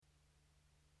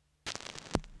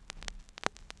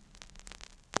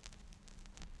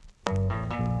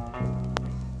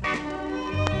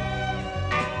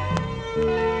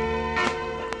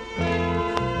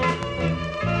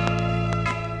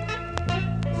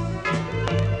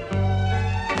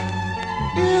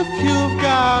If you've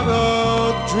got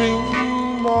a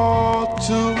dream or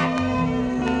two,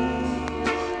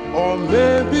 or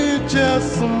maybe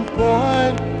just some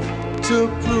point to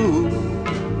prove,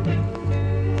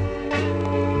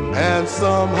 and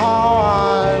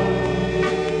somehow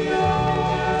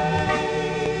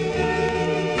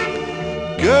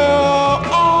girl,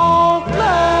 I'll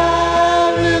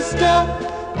gladly step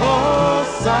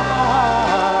aside,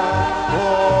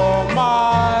 for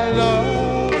my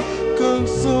love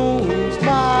consumes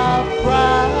my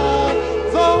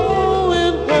pride, though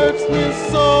it hurts me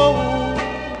so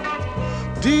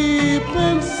deep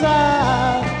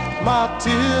inside, my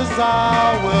tears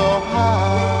I will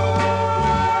hide.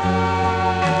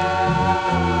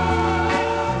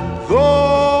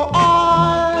 Though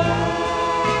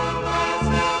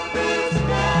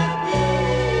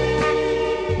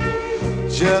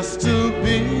just to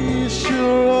be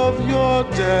sure of your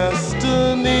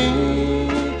destiny,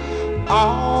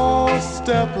 I'll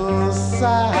step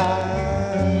aside.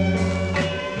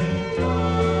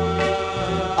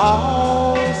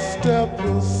 I'll step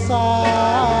aside.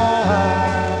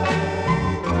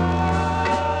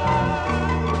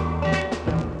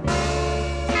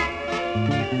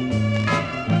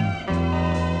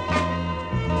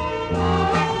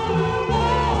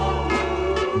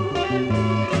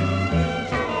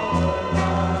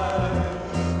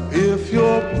 If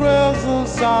your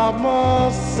presence I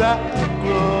must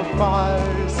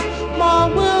sacrifice, my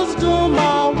wisdom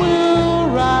I will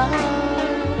write.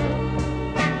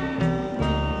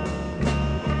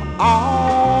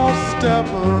 I'll step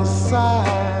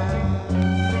aside.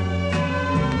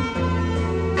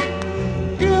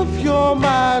 If your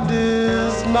mind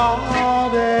is not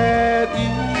at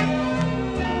ease,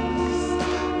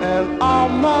 and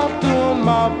I'm not doing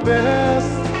my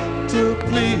best to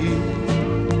please,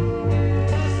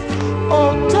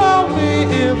 oh, tell me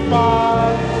if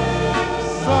I'm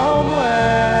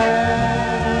somewhere,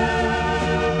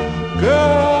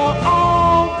 girl,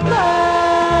 I'll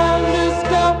gladly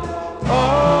step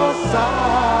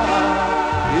aside.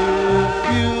 If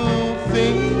you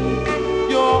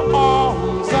think your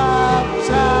arms are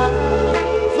tied,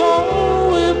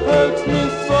 though it hurts me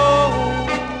so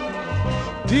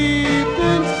deep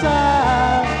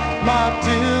inside, my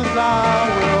tears I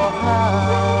will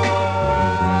hide.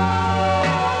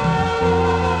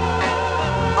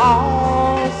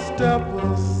 I'll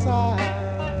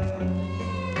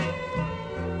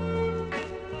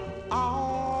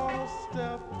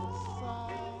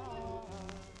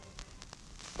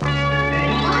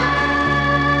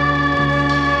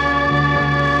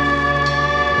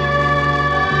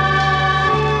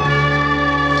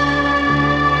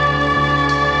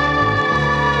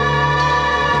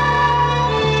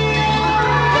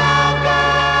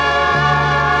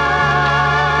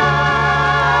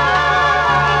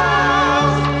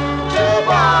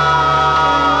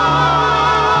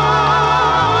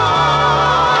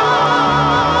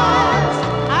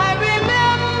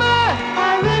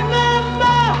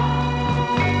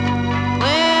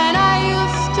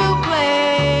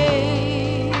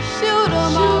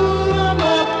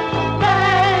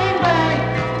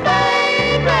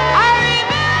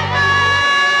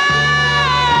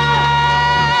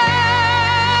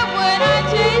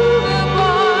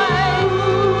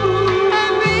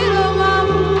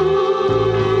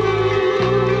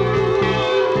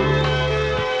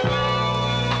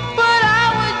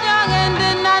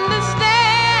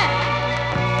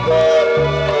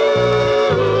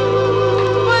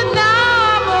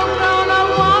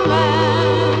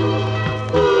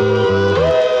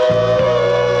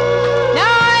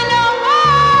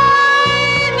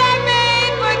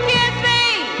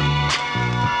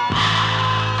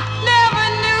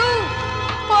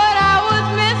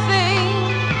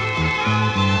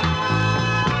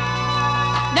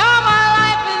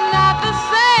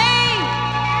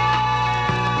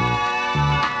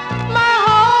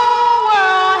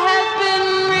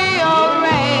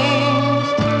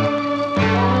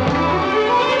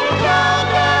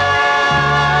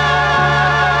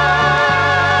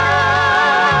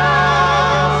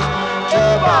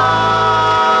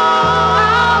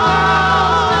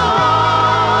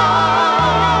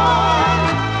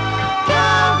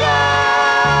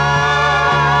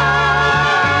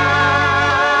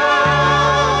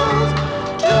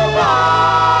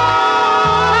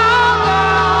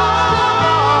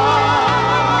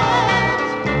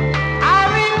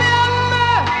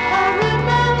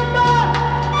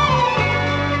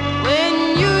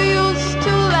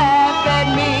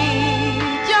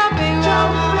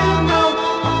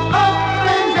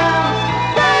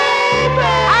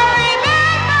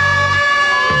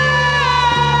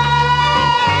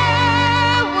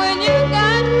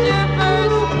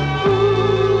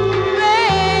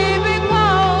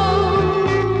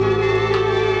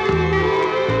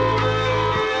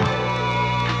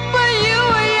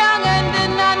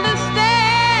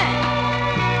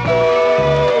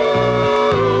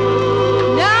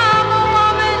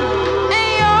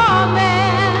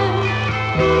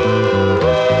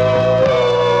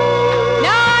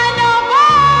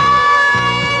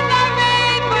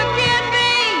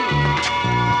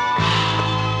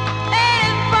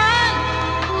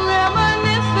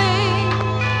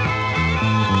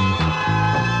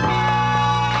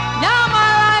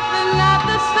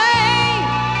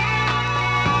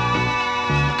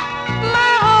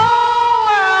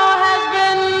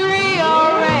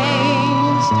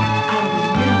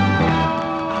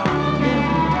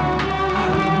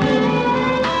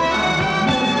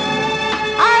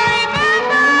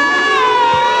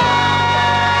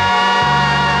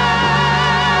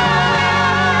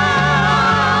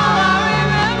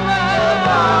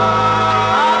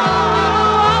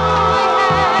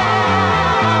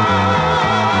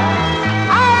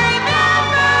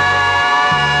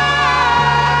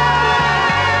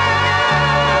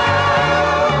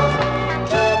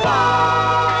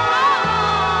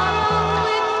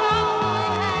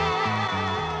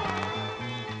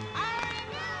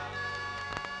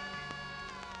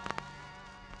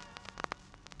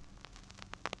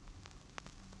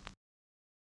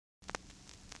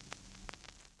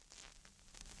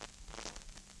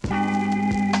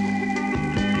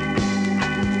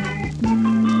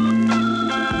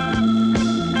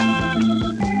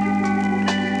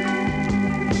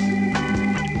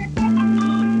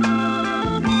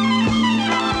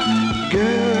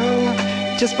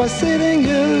Just by sitting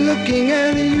here looking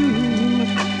at you,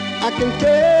 I can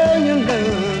tell your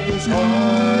love is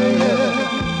higher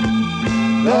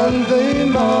than the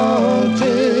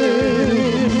mountain.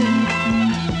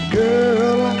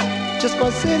 Girl, just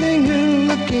by sitting here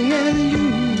looking at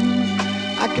you,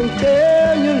 I can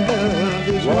tell your love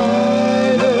is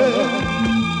wider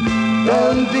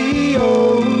than the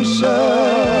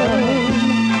ocean.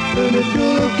 And if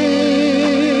you're looking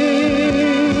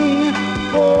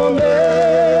for me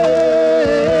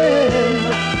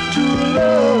to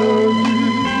love you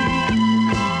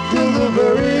till the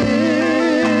very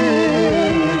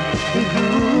end,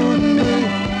 include me.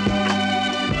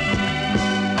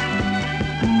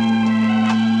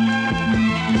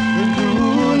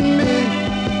 Include me.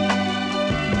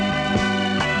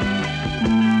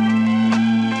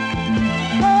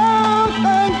 Oh,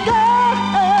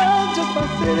 girl, just by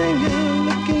sitting here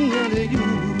looking at you,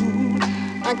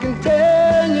 I can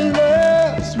tell you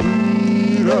love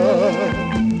sweeter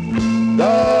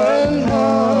than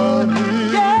honey.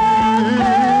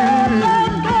 Yeah,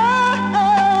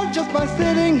 just by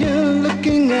sitting here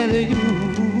looking at you,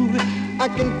 I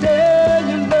can tell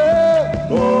you love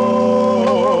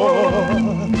more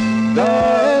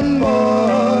than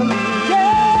money.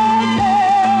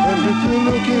 Yeah, and if you're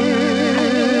looking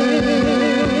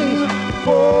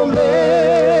for me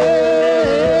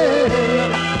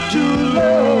to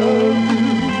love you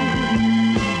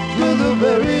to the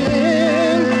very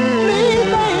end, please,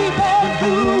 baby,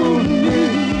 do me.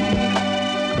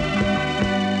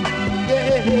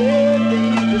 Yeah, baby,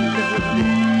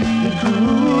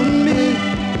 include me.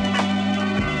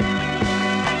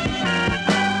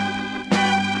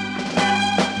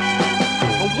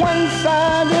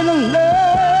 One-sided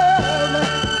love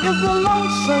is a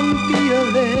lonesome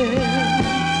feeling.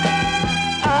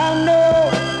 I know,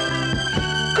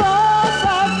 'cause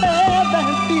I've had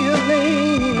that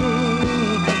feeling.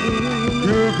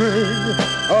 Giving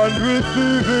and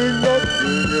receiving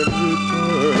nothing in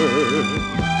return.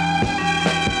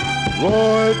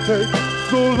 Why it takes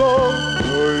so long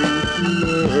for you to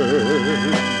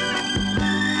learn?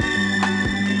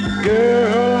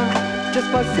 Girl, just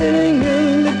by sitting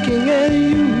here looking at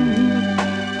you,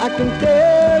 I can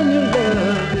tell you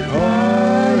love is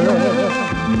higher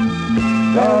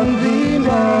than the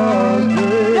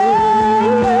mountain.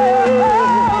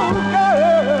 Oh,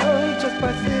 girl, just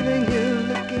by sitting here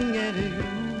looking at you,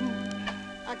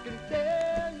 I can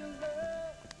tell you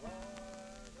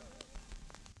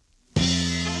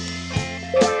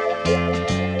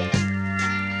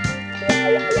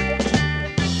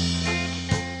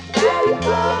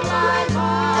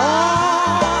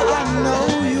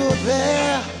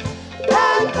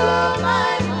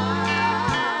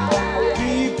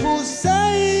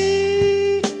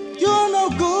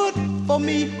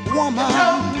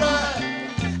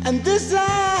and this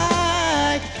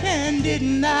I can't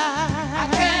deny.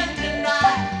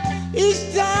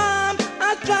 Each time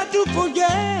I try to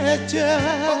forget you,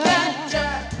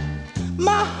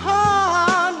 my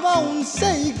heart won't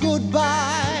say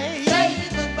goodbye.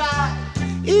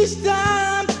 Each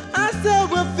time I say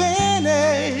we're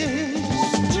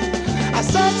finished, I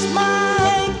search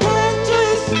my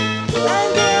conscience and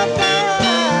then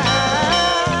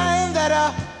find that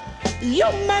you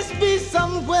must be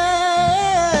somewhere.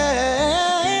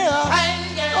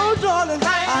 Oh, darling, I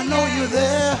know you're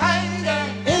there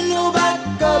in the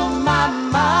back of my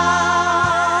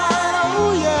mind.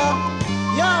 Oh, yeah,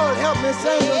 y'all help me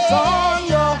sing a song,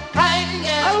 y'all.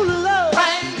 Oh, Lord,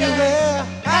 you're there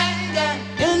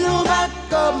in the back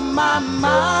of my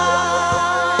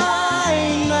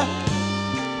mind.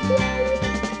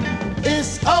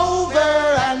 It's over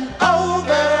and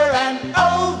over and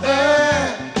over.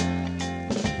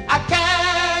 I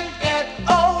can't get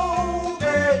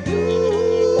over you.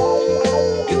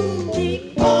 You keep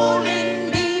pulling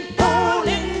me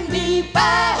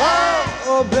back.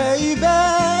 Oh, baby, the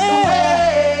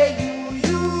way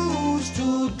you used to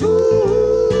do.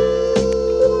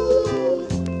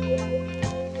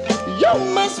 You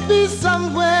must be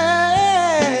somewhere.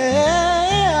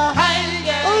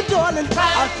 Oh, darling, I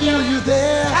feel you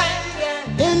there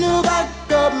in the back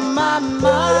of my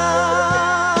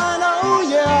mind. Oh,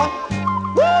 yeah.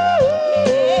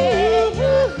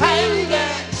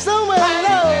 Somewhere,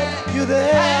 Lord, you're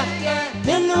there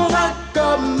in the back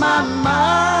of my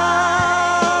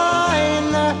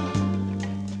mind.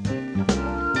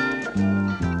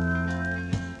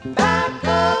 Back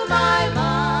of my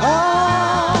mind. Oh,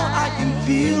 I can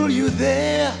feel you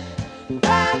there.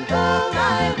 Back of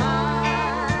my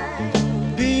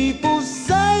mind. People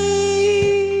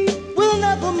say we'll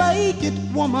never make it,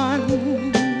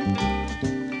 woman.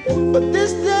 But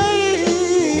this day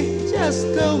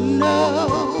just don't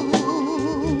know.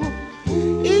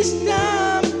 Each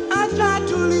time I try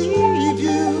to leave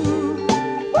you,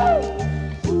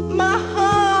 my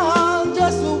heart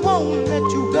just won't let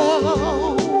you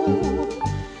go.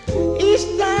 Each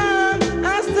time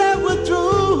I say we're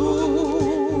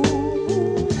through,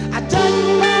 I tell you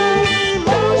my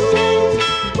emotions,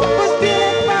 but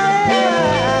still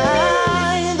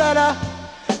find that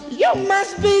you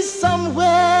must be somewhere.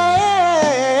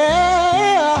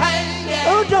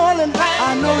 Oh, darling,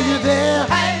 I know you're there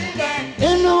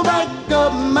in the back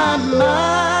of my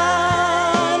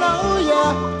mind. Oh,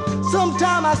 yeah.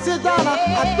 Sometimes I sit down, I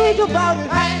think about it.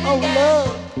 Oh, love,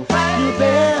 you're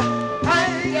there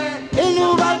in the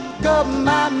back of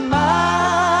my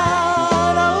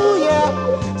mind. Oh, yeah.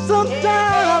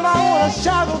 Sometimes I want to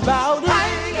shout about it.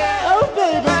 Oh,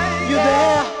 baby, you're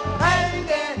there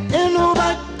in the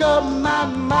back of my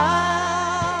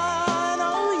mind.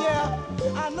 Oh, yeah.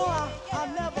 I know I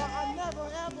never,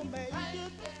 ever made it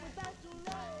without your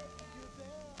love. You're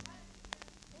there.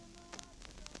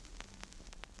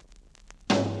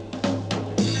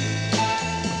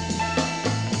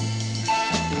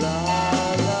 La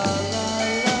la la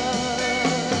la,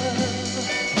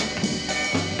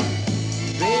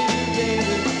 baby,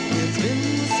 baby, it's been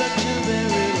such a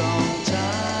very long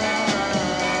time.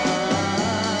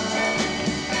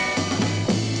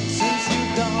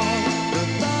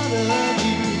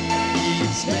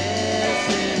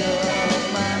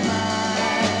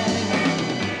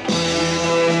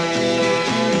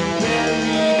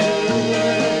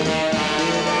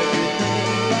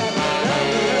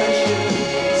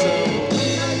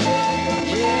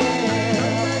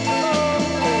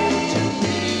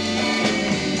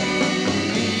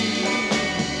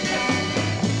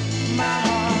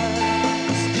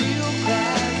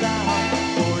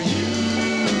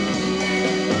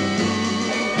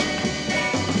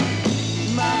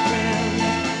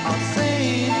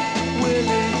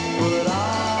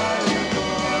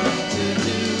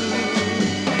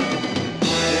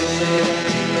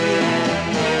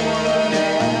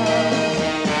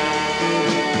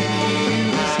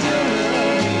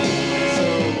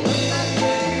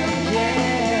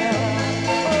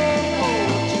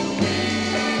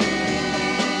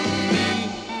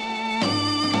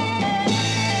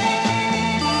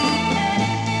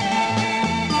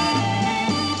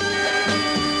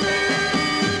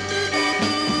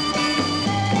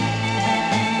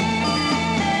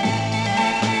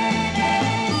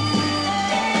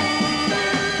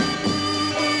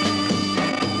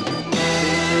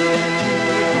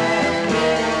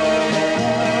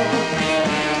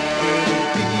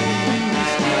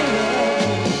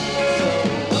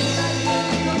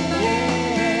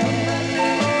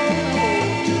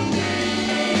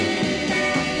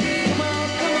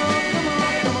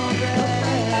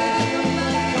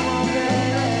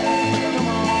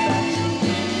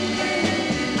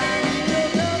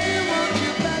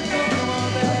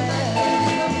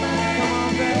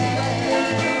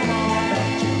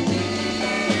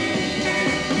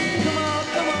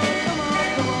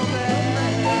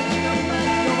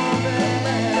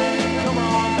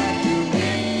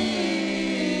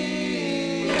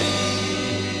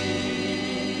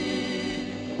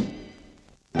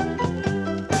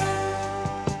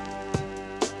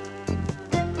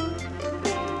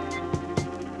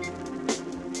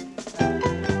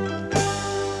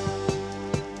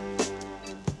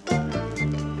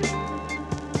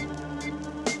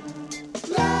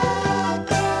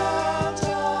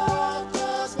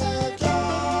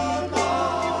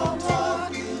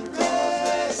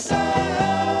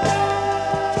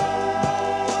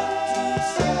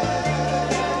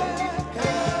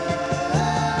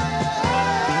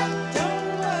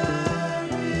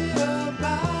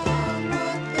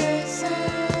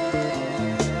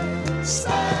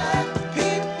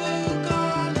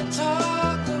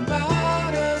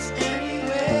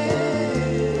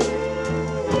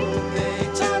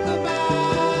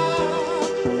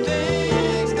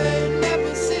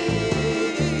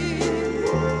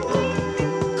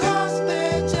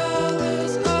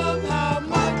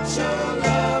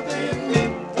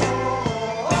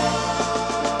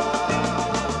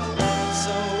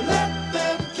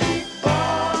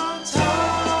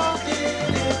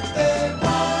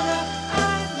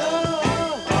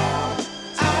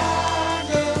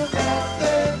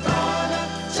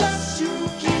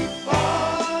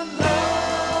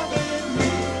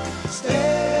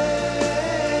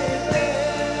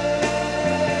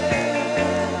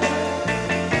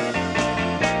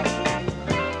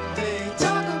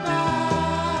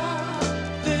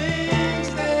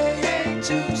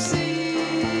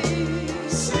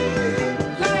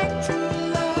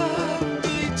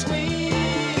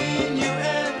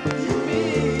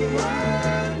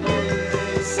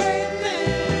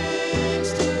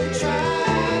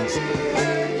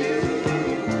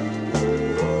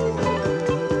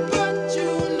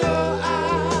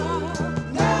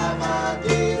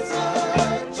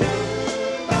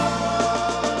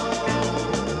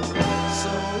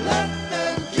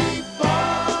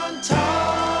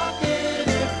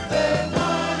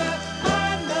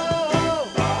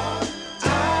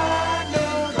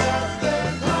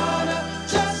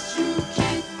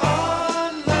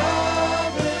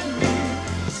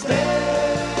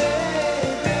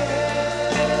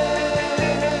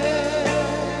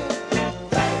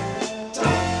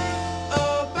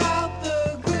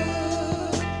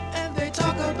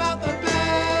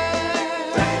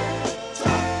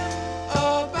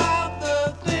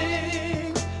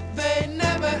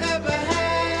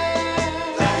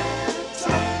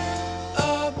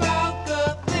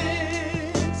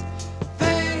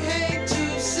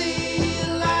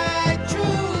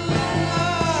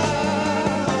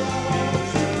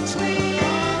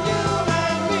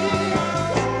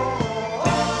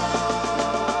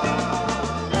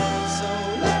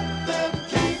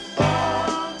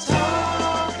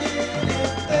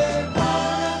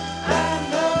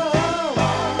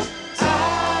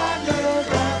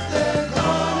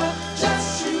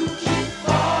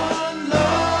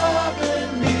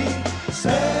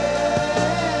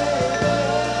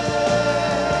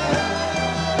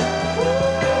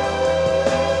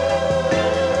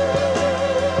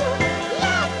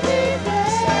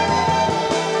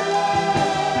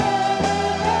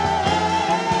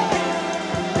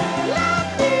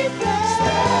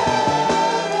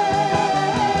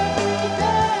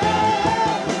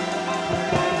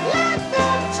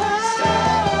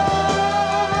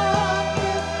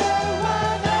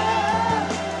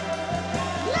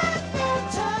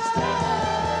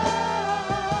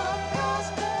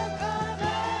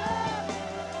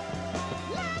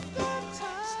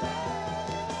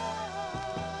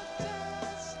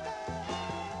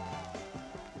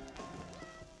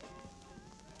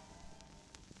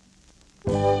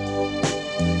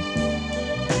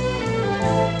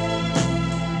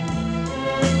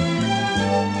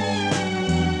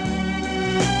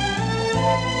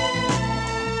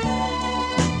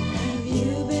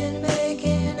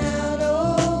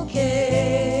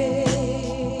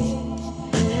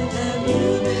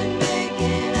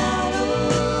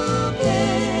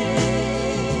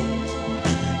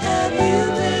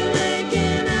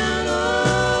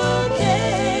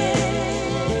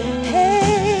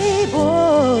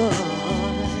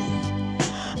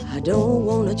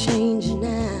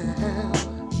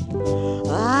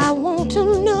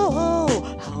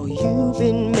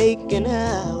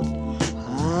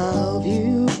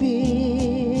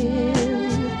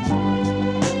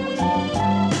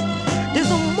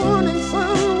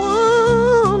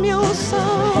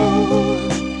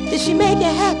 she make you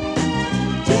happy?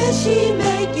 Did she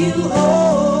make you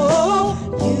whole?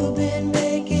 You've been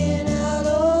making out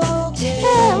okay.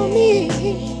 Tell me,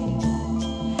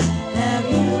 have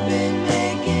you been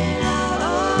making out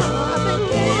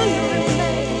okay?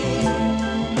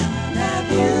 Have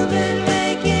you been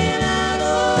making out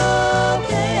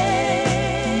okay?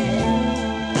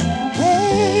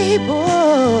 Hey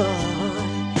boy,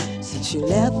 since you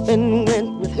left and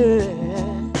went with her,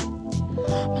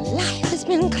 my life has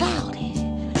been cloudy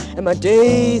and my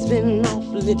day's been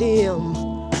awfully dim,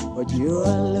 but you're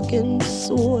looking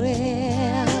swell.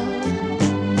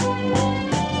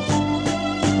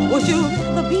 Would you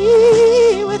rather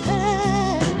be with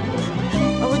her,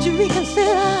 or would you reconsider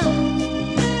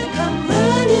and come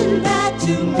running back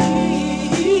to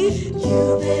me?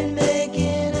 You've been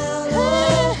making out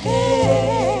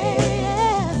okay.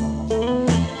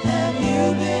 Have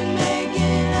you been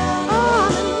making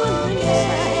out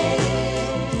okay?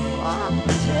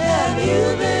 Have you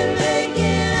been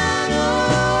making out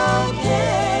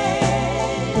okay?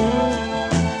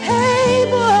 Hey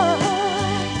boy,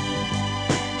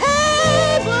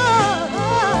 hey boy.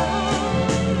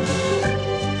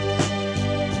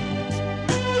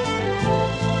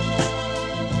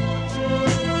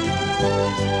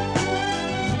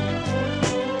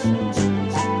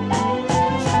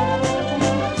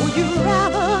 Would you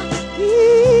rather be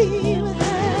with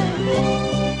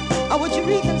her, or would you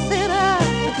reconsider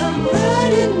and come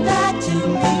running back to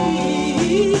me?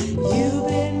 You've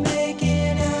been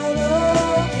making out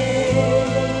okay.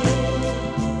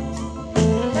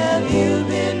 Have you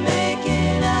been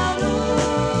making out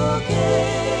okay?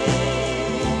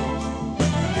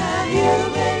 Have you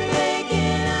been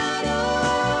making out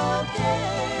okay?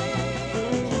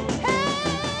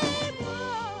 Hey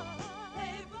boy,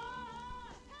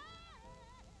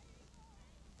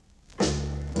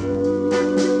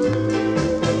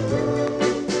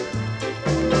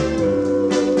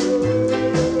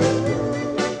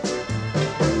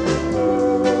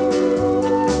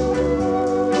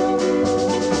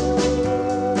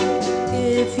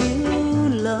 if you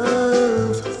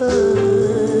love her,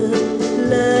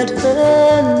 let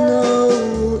her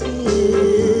know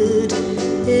it.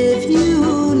 If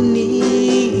you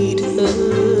need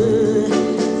her,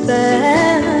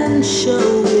 then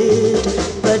show it.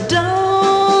 But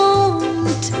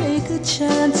don't take a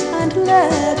chance and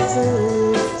let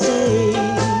her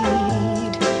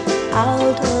fade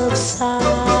out of sight.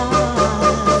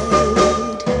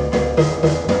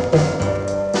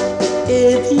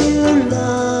 If you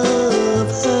love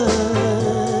her,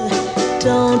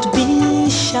 don't be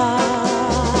shy.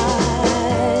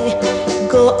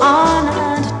 Go on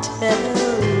and tell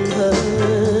her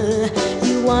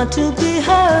you want to be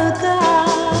her guy.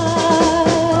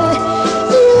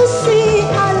 You see,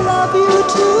 I love you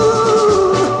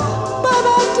too, but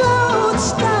I don't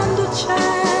stand a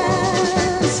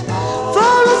chance.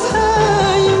 For it's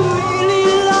her you really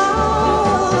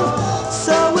love,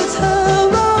 so it's her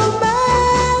romance.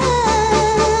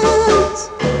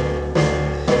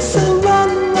 So run,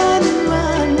 run,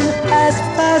 run as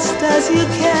fast as you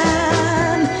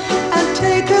can, and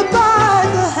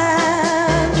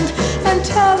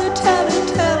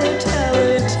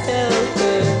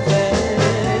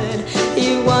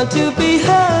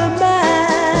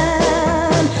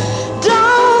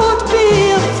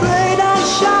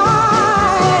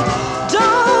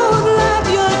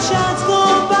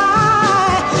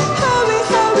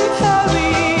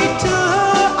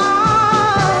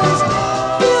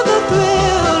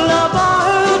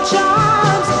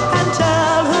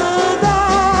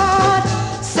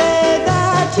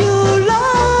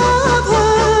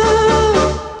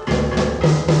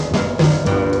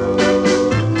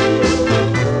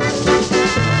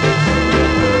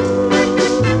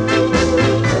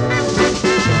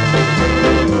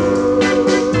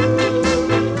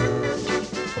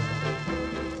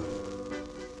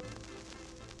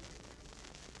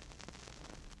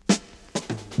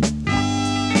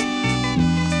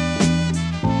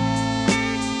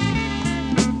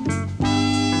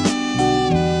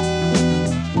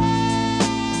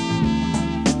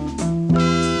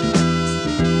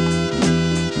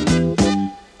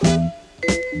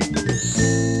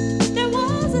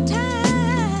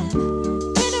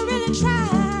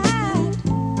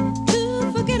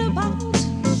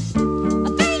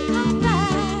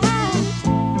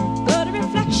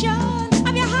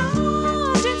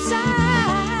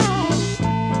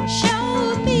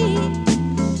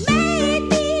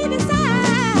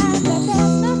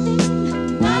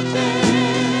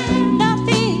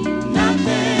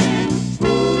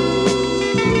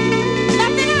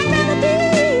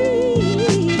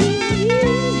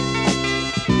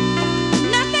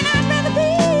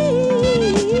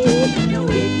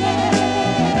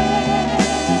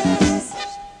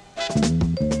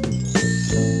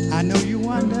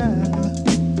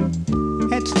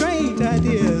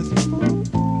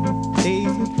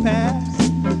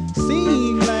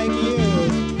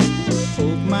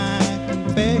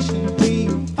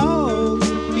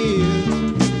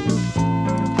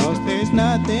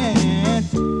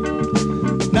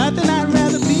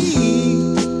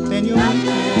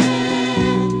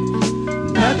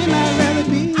Nothing I'd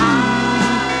rather be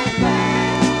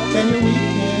than your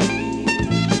weakness.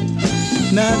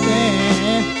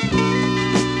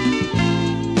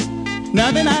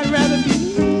 Nothing I'd rather be.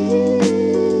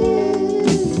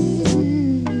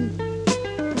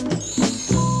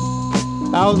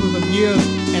 Thousands of years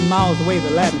and miles away, the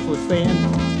Latins were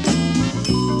saying,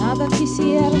 nada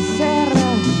quisiera ser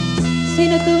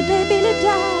sino tu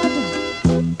debilidad.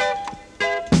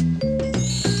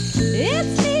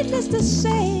 It's needless to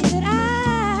say that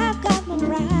I've got no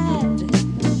right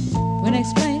when I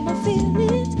explain my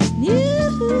feelings.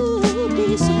 You'd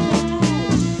be so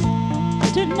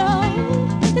right to know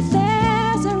that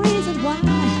there's a reason why.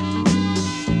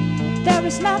 There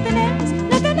is nothing else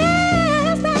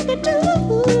I could do.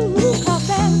 'Cause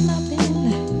there's nothing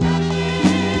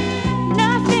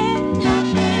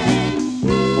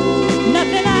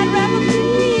I'd rather be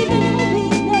than your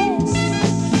weakness.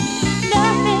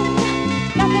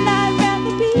 Nothing I'd rather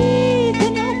be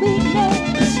than your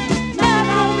weakness.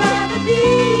 Nothing I'd rather be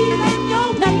than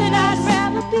your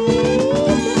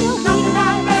weakness. Nothing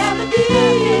I'd rather be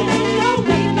than your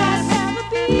weakness.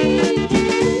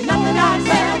 Nothing I'd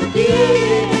rather be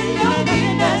than your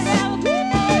weakness.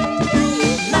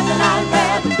 Nothing I'd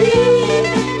rather be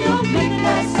than your weakness. Nothing I'd rather be than your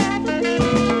weakness.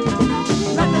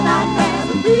 Nothing I'd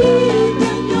rather be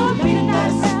than your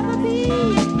weakness.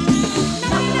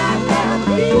 Nothing I'd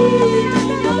rather be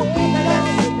than your weakness.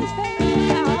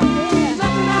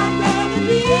 Nothing I'd rather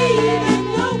be than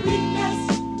your weakness.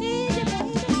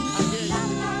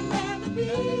 Nothing I'd rather be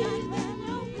than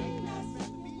your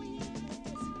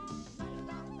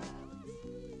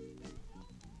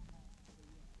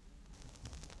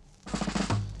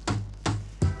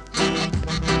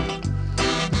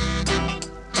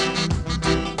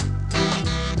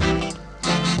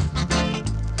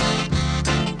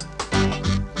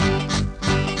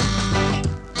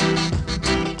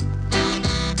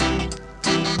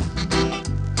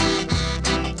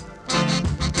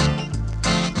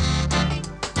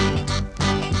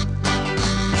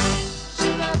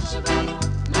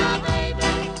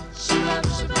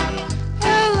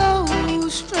Hello,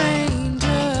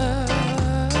 stranger.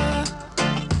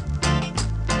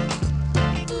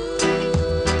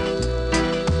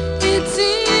 It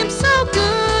seems so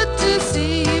good to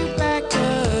see you back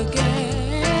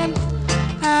again.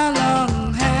 How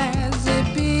long has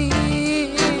it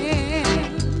been?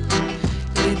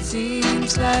 It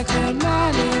seems like a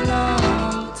mighty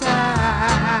long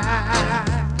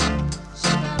time.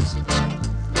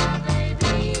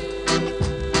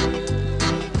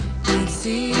 It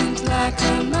seems like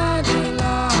a mighty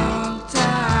long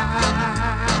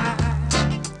time.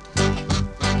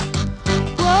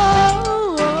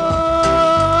 Whoa,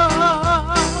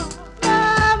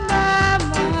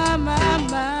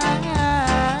 my,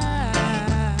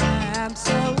 I'm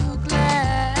so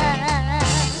glad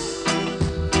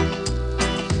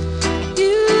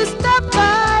you stopped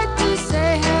by to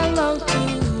say hello to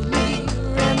me.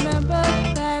 Remember,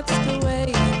 that's the way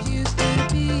it used to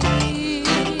be.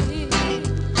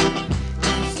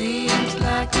 It seems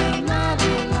like a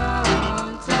mighty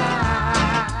long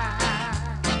time.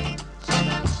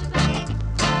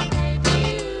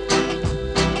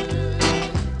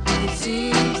 It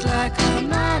seems like a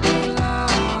mighty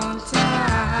long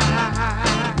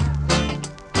time.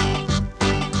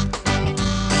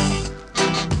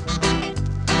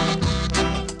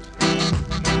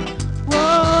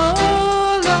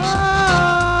 Whoa, Lord.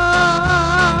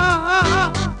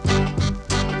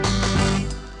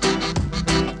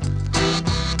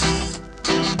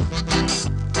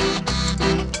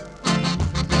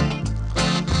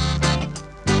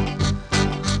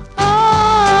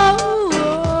 Oh,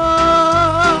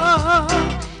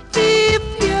 if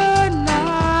you're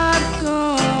not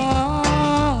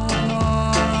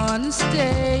gonna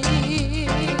stay,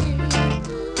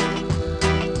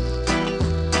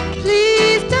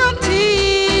 please don't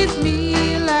tease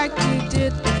me like you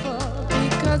did before,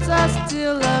 because I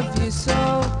still love you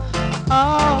so.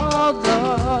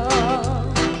 Although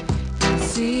it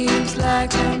seems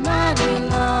like a mighty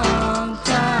long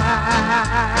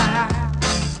time.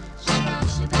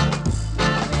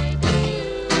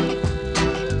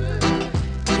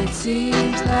 It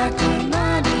seems like a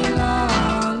mighty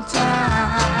long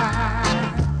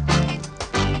time.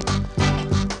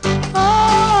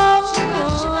 Oh,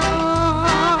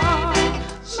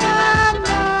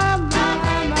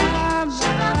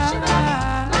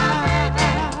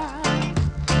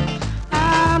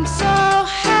 I'm so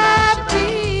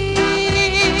happy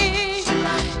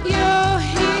you're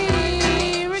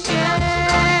here again.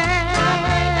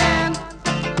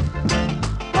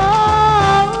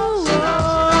 Oh,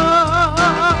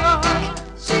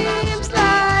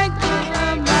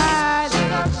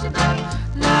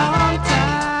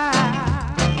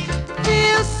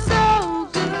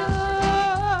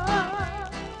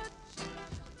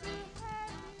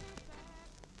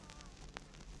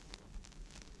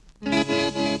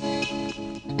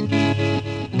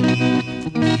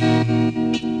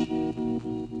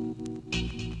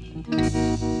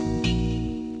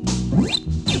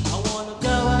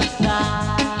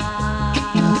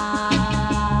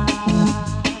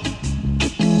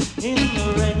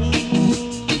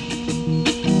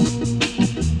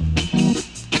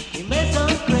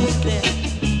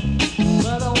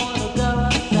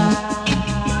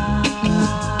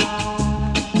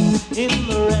 in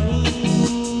the rain.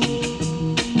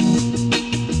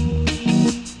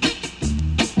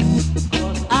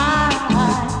 'Cause I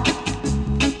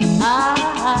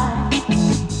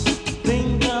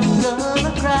think I'm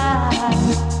gonna cry.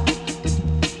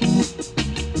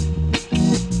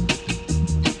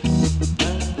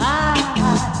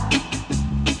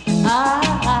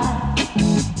 I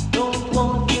don't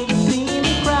want you to see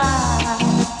me cry.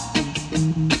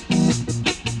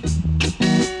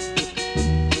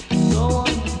 Don't want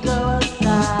you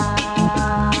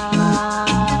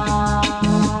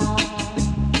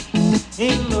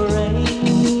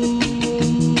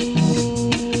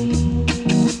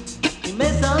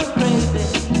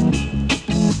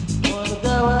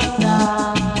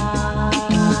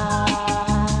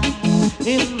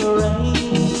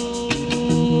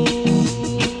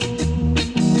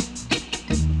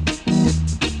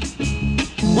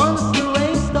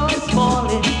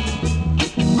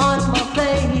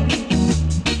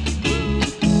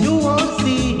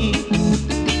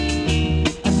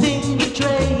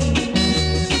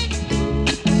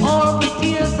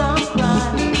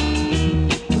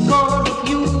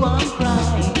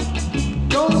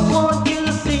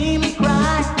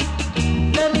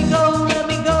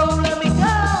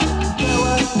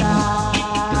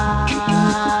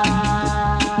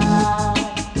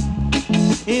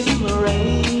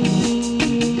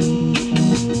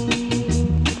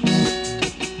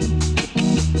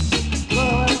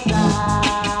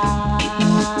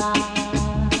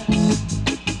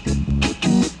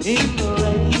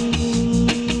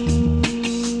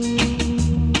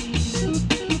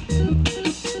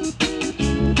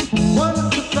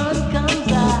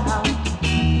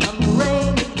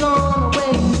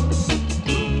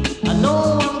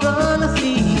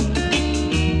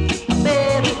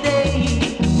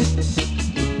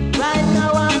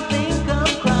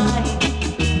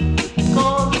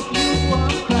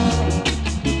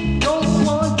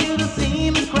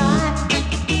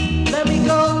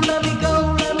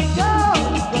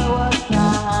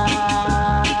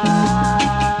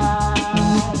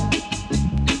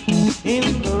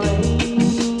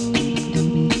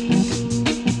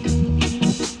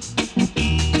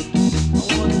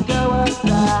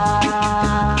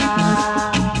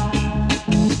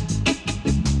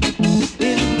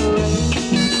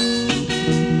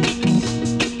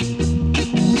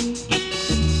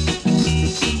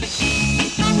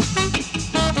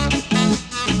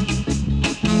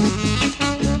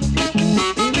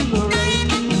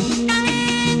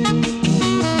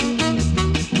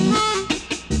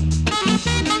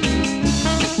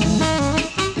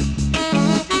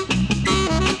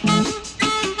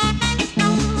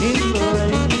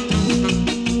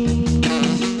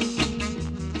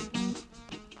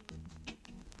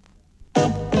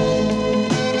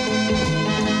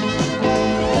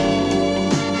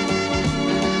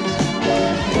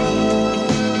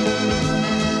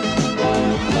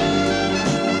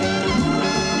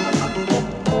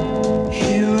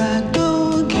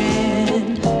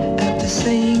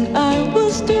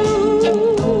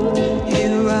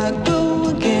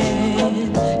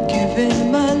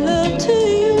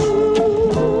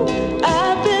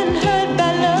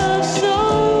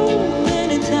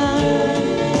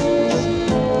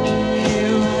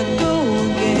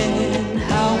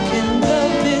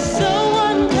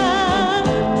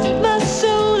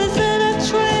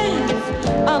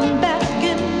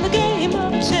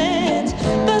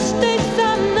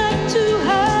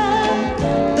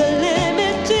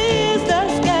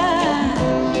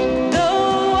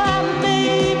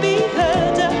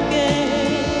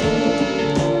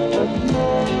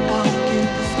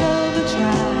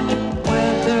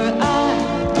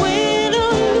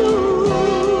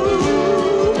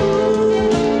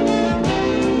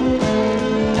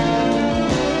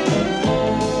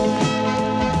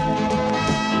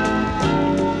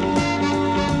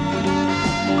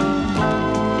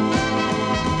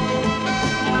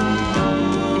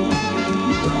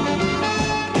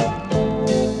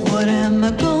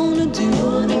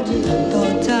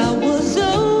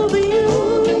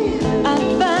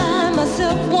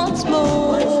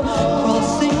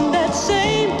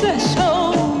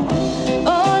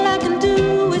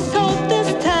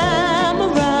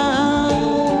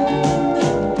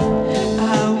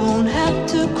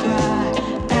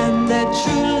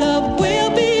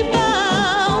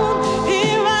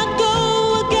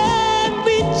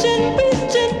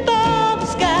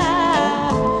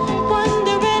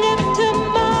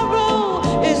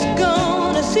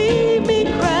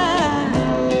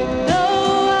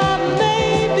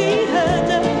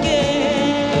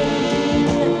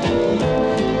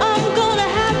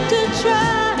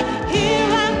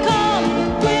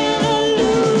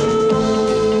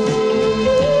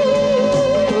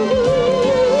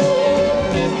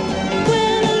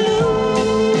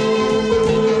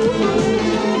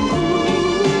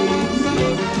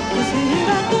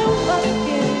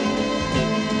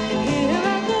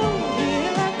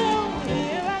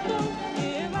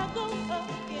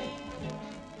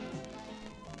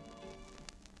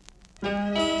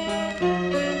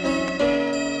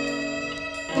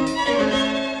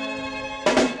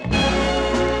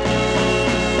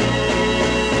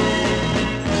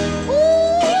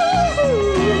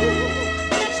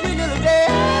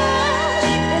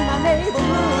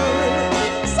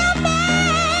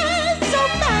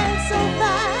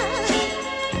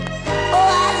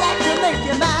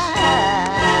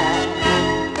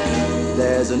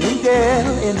There's a new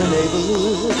girl in the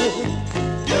neighborhood.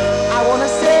 I wanna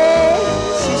say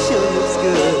she sure looks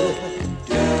good.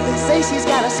 They say she's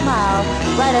got a smile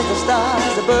bright as the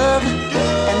stars above,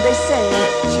 and they say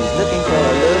she's looking for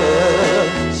love.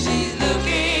 She's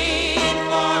looking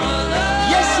for a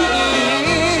love. Yes, she is.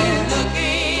 She's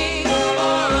looking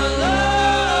for a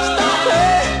love. Stop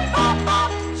her.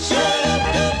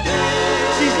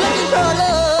 She's looking for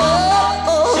love.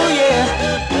 Oh yeah.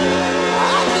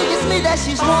 I think it's me that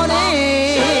she's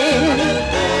wanting,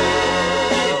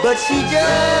 but she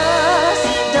just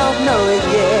don't know it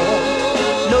yet.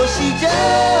 No, she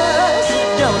just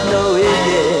don't know it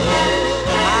yet.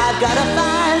 I've gotta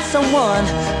find someone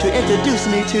to introduce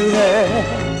me to her.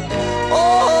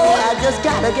 Oh, I just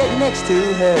gotta get next to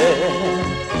her.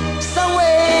 Some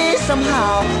way,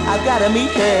 somehow, I've gotta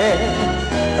meet her,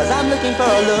 'cause I'm looking for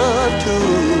a love too.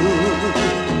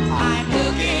 I'm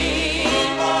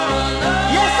looking for a love.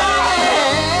 Yes, I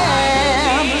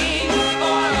am. Looking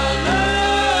for a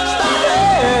love. Stop her.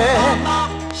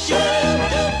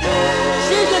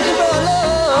 She's looking for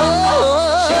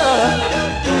love.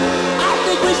 I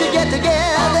think we should get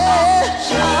together.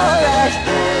 Alright.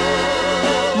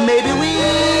 Maybe we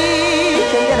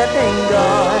can get a thing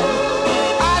going.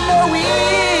 I know we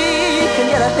can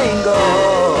get a thing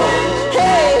going.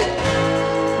 Hey,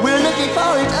 we're looking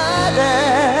for each other,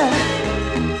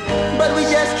 but we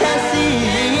just can't see.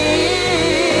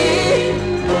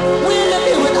 We're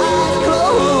looking with eyes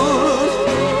closed.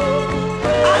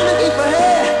 I'm looking for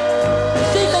her.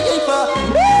 She's looking for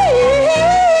me.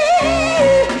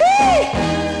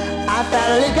 I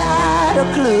finally got a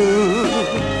clue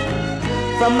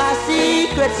from my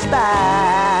secret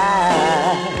spy.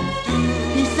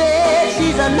 He said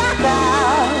she's a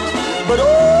knockout, but oh,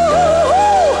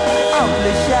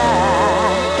 awfully shy.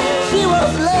 She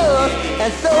wants love,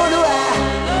 and so do I.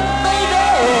 Baby,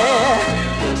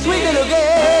 sweet little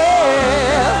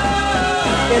girl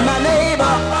in my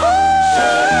neighborhood.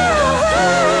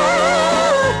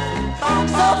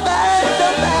 So fine, so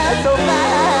fine, so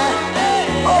fine.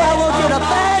 Oh, I want you to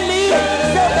find me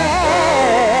so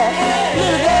bad.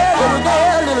 Little girl, little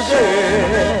girl, little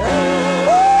girl.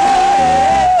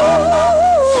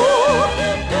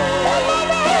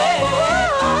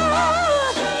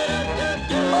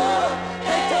 Oh,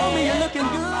 they told me you're looking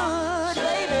good,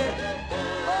 baby.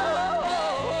 Oh.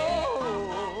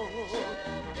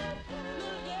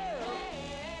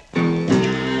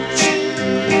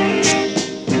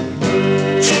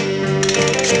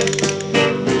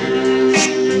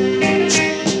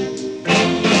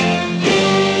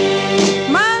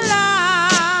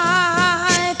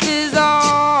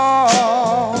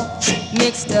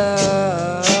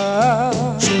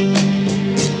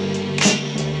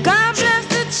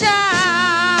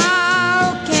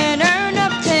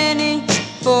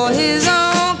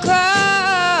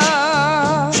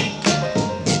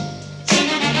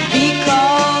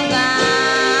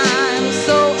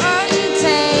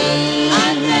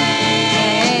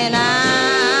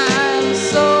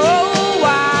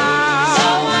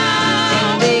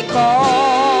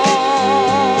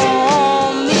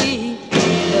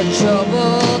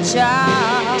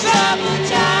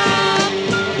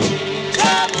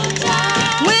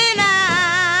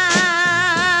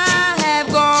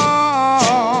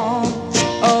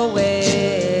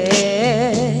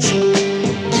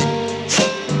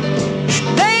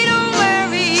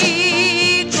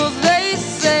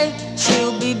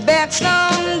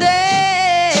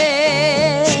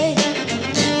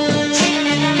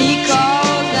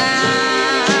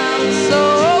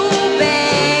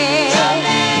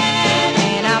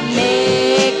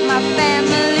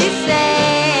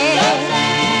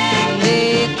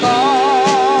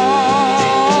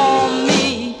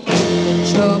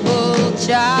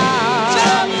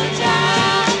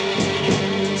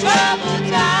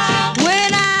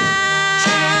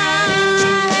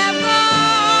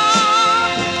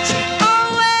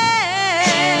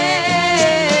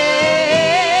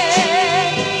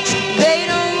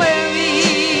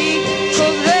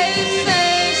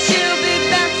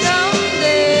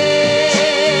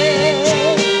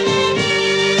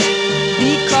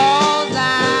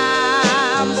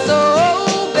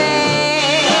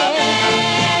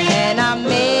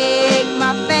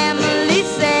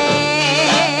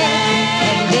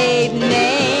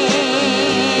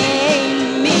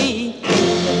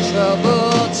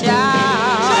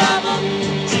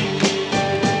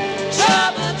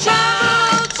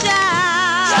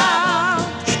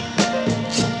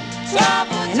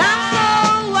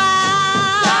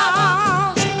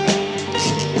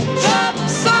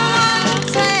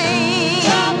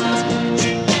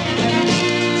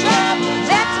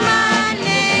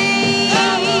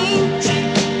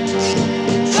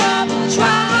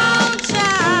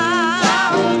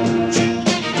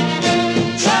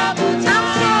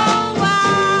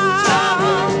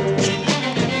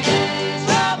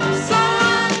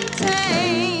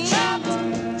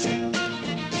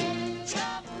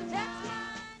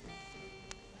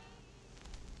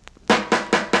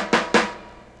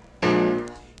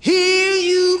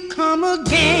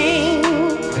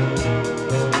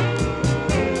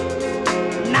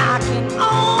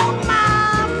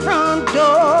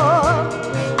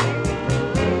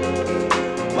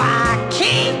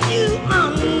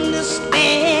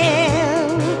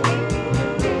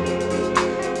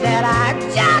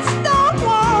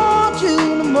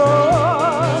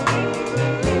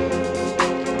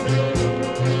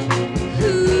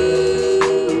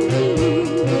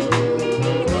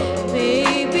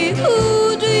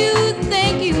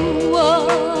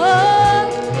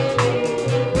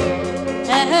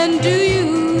 And do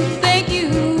you think you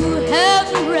have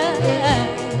the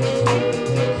right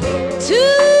to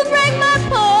break my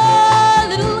poor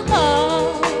little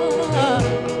heart?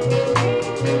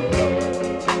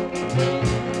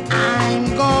 I'm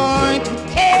going to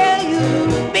tell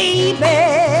you,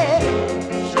 baby.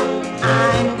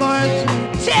 I'm going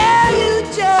to tell you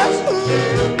just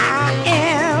who I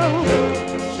am.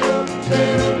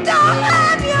 Don't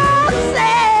have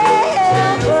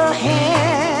yourself a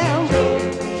ham.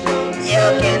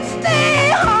 You can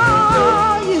stay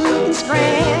home, you can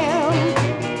scram.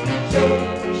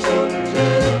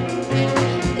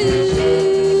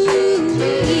 Ooh,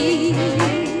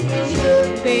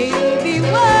 baby,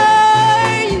 why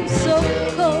are you so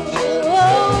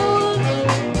cold?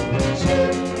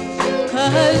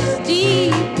 'Cause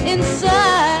deep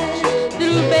inside,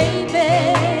 little baby,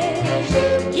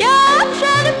 you're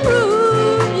trying to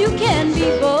prove you can be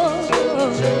bold.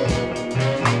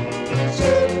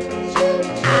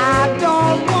 I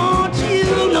don't want you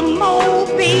no more,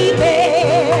 baby.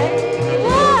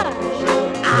 Why?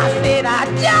 I said I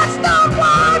just don't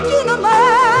want you no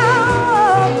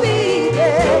more, baby.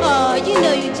 Oh, you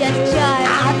know you just jive.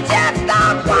 I just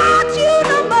don't want you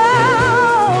no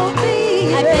more,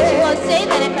 baby. I bet you won't say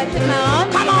that if I put my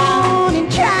arm Come around. on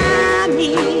and try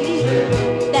me.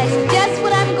 That's just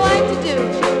what I'm going to do.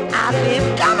 I said,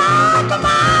 come on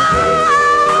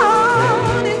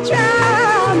and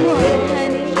try me.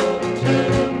 Honey,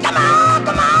 Come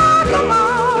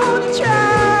on and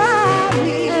try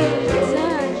me.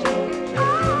 son.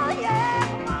 Oh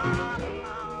yeah, come on.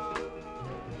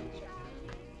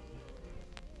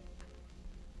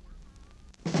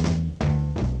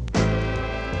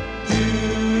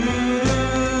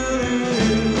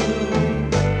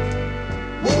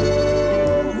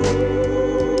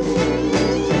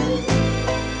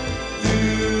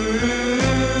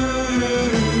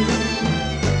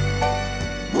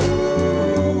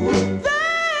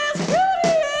 There's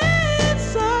beauty in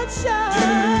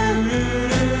sunshine.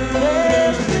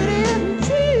 There's beauty in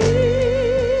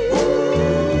trees.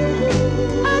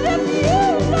 And if you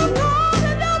look hard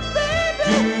enough,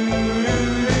 baby,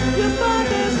 you find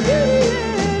there's beauty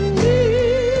in me.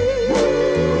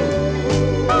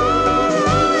 Oh,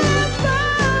 if I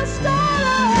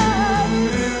starlight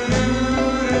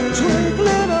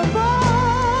twinkling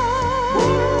above,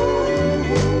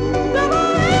 never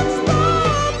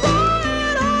stop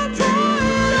going on,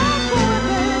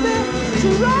 baby, to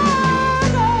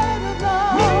rise and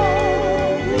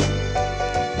above.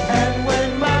 And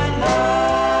when my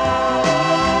love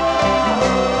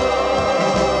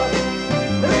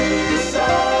is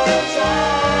such a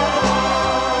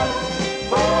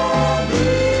for me,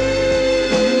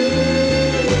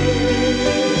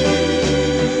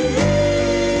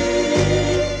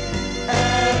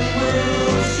 and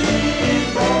will she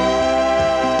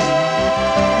bear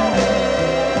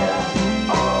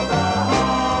all the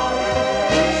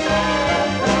heartaches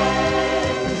and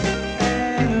pains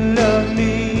and love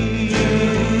me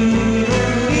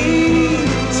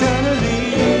eternally?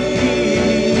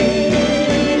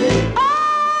 Oh,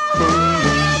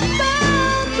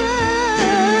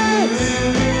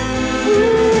 who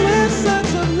is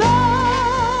such a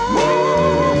love,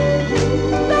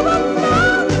 never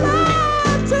found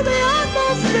love to the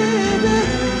utmost, baby,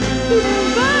 even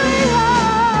very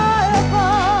high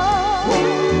above.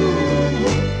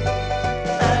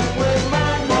 And when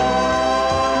my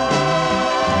love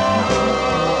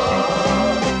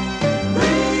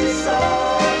reaches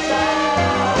such a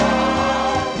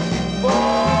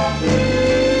for me,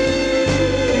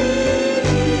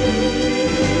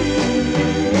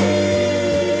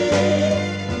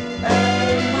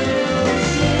 and will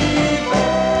she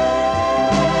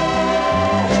bear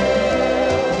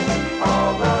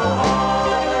all the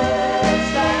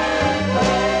heartaches and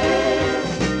pains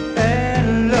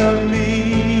and love me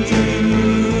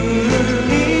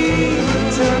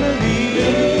eternally?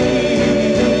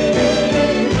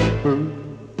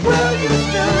 Will you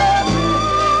still love me?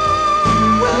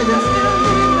 Will you still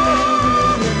need me?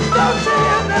 Don't you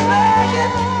hear me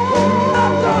begging?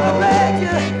 I'm gonna beg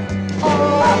you.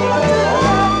 I want you to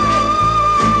love me.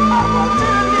 I want you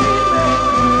to need me.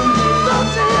 Don't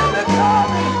you hear me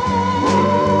calling?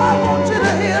 I want you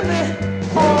to hear me.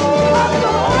 I'm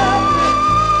gonna love you.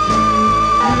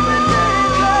 Every day,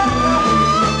 girl,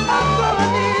 I'm gonna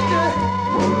need you.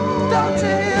 Don't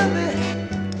you hear me?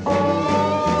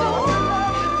 Don't you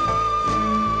love me?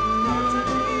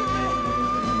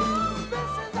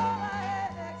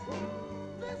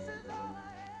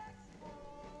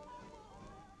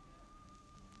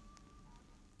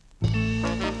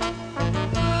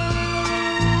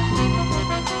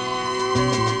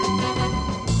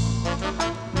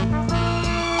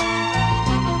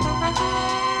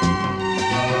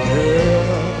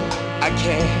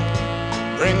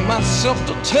 myself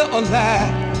to tell a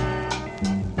lie.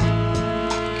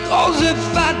 'Cause if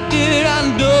I did, I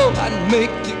know I'd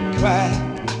make you cry.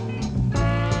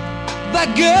 That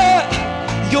girl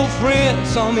your friend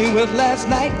saw me with last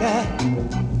night now.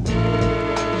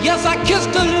 Yes, I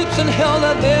kissed her lips and held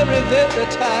her very, very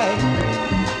tight.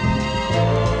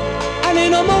 And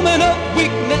in a moment of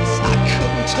weakness, I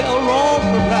couldn't tell wrong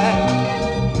from right.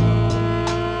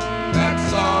 That's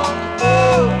all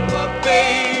over,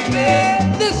 baby.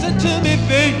 Listen to me,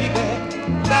 baby.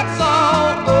 That's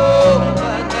all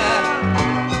over now.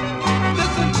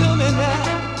 Listen to me now.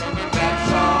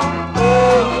 That's all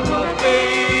over,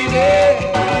 baby.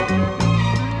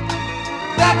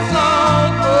 That's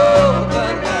all over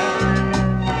now.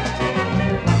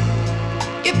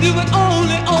 If you would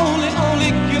only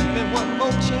give me one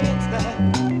more chance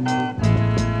now.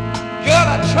 Girl,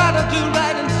 I try to do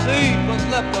right and save what's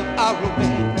left of our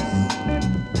romance.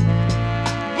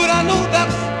 But I know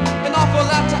that's an awful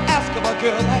lot to ask of a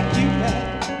girl like you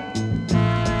now.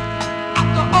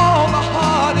 After all the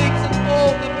heartaches and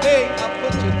all the pain I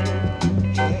put you through.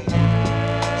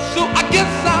 So I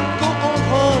guess I'll go on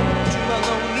home to my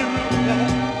lonely room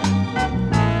now.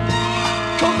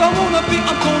 'Cause I'm gonna be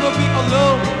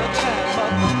alone all the time.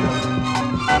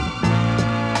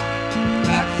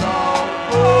 That's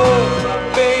all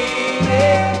over,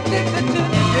 baby. Listen to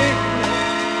me, baby.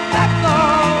 That's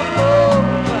all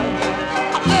over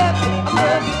now. I love you, I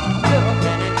love you, I love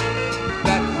you.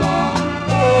 That's all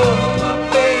over,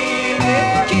 baby.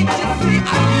 Can't you see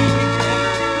I need you?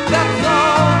 That's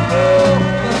all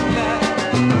over now.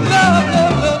 Love,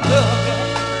 love, love, love.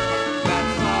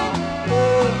 That's all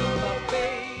over,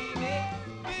 baby.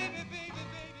 Baby, baby, baby,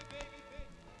 baby, baby.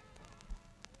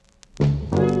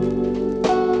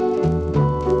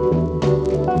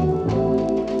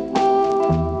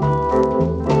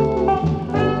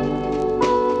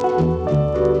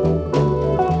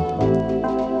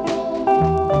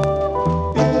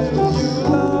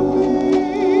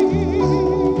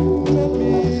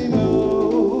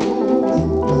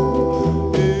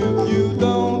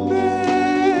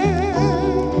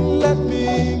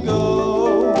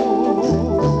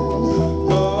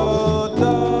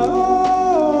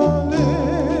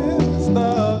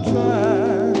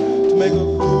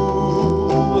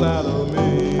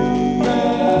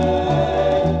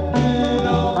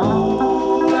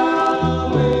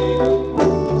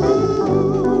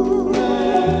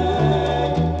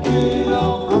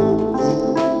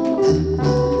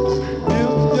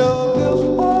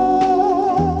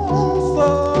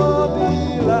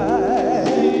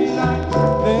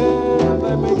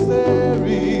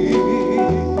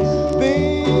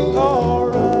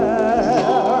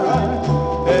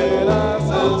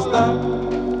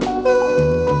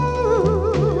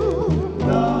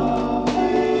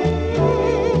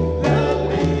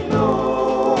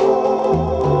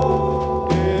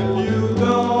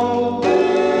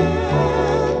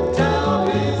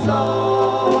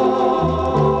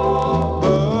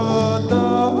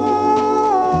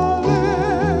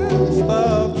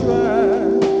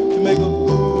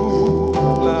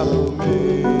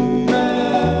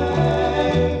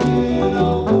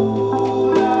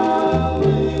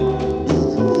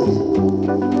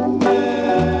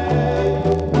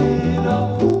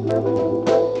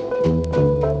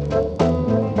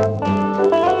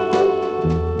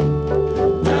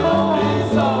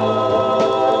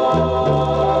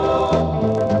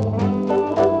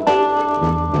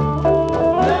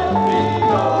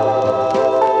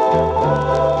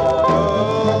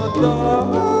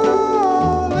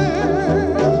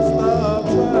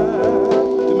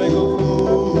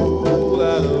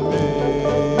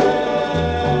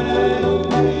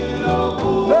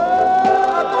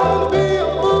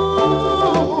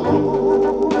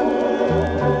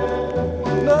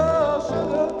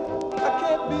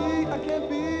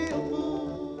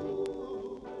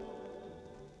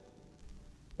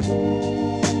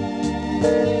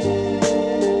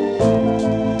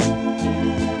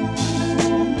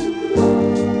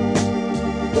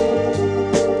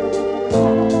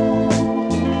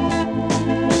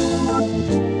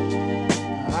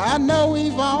 I know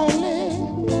we've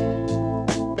only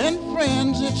been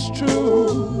friends, it's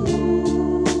true,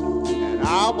 and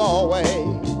I've always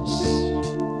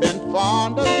been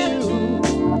fond of you.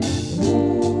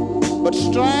 But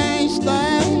strange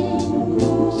things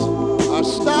are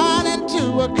starting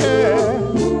to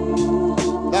occur.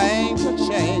 Things are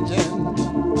changing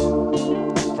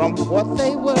from what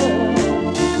they were.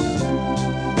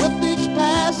 With each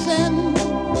passing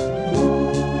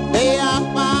day I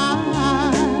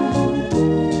find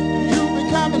you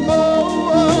becoming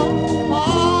more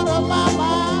part of my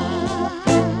mind.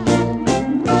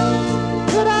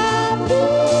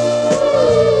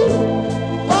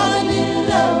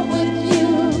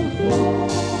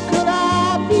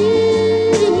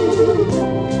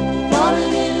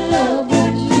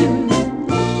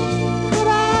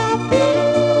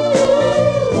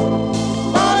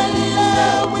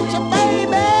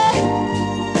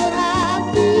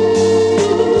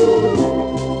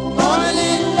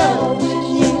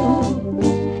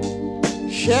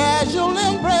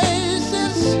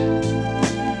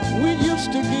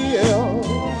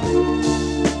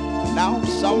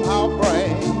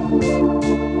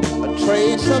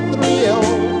 a thrill.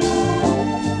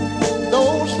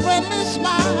 Those friendly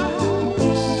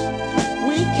smiles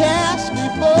we cast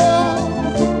before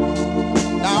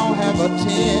now have a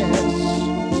tinge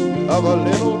of a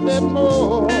little bit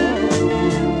more.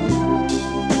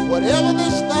 Whatever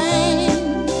this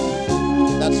thing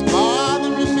that's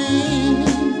bothering me,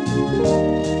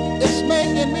 it's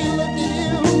making me look at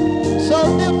you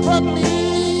so differently.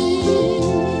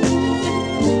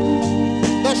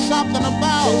 There's something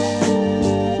about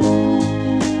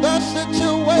the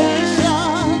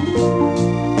situation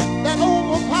that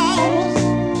overpowers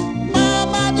my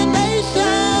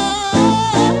imagination.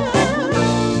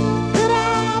 Could I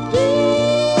be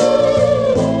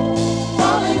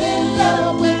falling in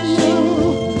love with you?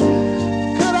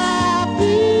 Could I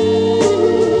be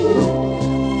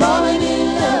falling in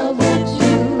love with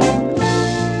you?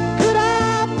 Could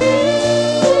I be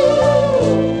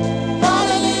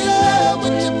falling in love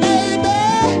with you, baby?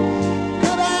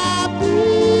 Could I be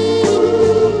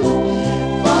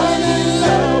falling in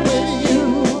love with you?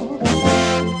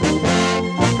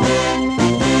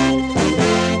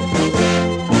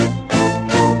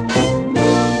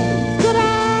 Could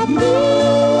I be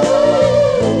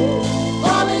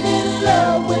falling in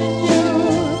love with you?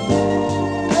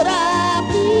 Could I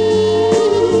be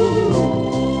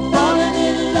falling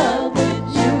in love with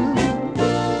you?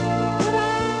 Could I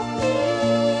be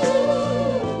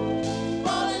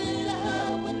falling in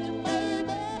love with you,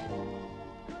 baby?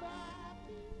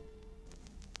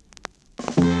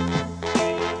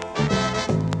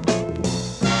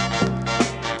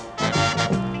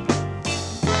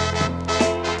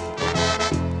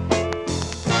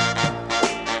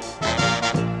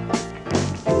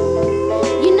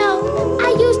 You know,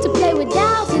 I used to play with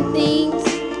dolls and things,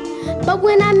 but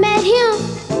when I met him,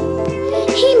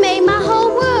 he made my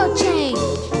whole world change.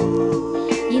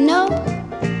 You know,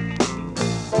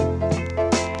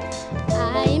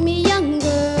 I am a young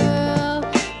girl,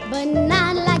 but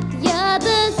not like the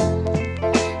others.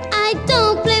 I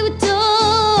don't play with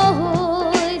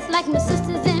toys like my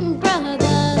sisters and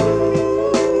brothers.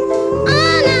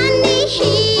 All I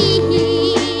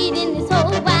need in this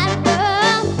whole wide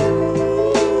world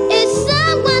is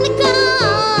someone to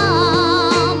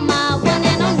call my one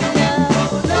and only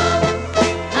love.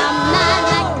 I'm not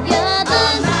like the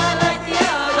others.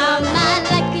 I'm not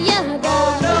like the others.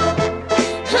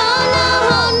 Oh no,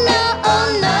 oh no, oh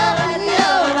no, no,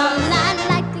 I'm not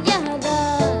like the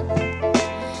others.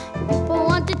 People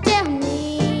want to tell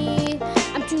me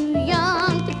I'm too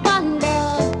young to fall in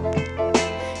love.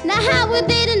 Now how were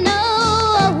they to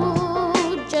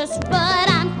know just what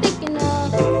I'm thinking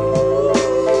of?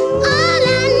 All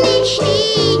I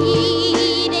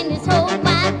need in this whole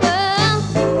wide world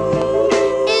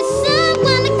is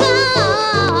someone to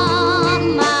call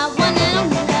my one and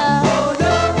only love.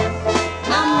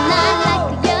 I'm not like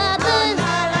the others.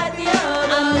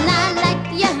 I'm not like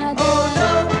the others.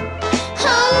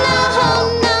 Oh no, oh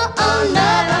no, oh no,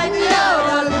 no,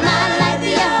 I'm not like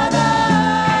the others.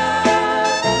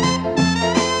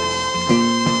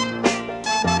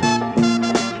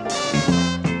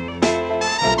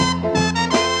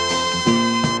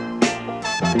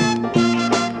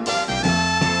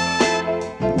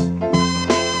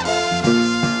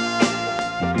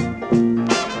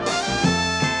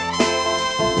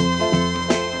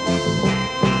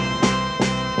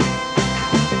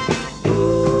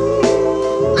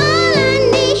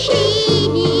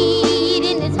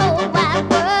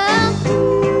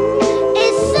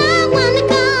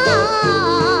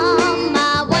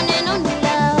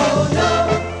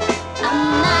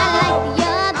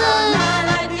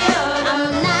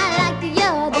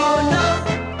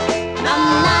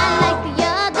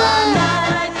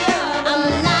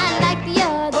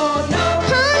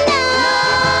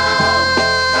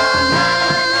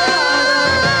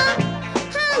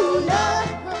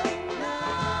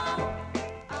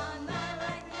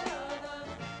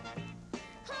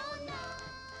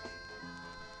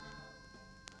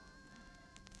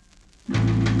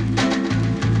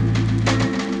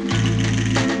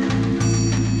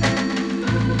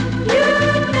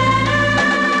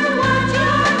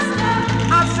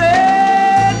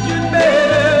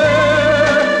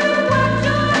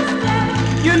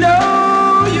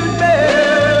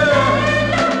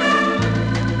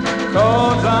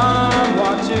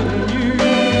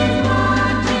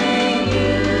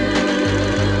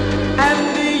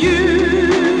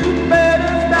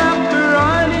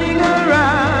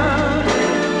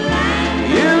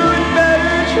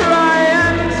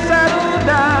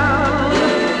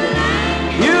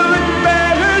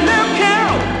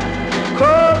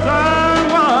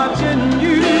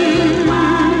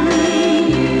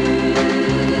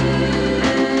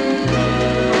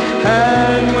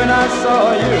 I saw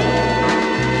you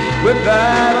with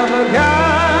that other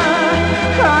guy,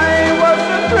 I was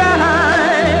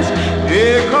surprised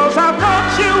because I thought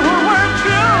you weren't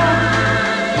true.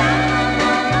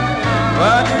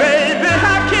 But baby,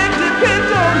 I can't depend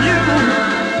on you.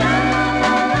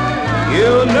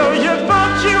 You know you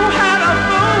thought you had a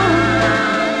fool.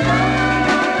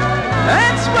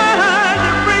 That's why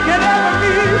you're breaking up me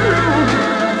through.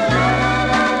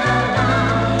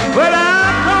 But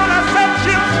I'm gonna set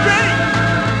you straight,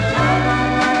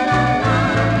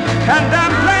 and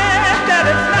I'm glad that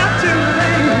it's not too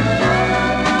late.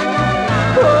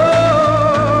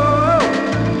 Oh,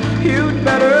 you'd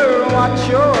better watch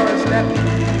your step.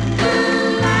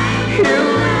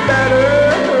 You'd better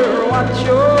watch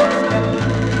your step.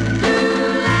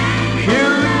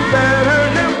 You'd better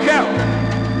look out,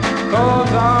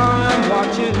 'cause I'm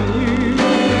watching you.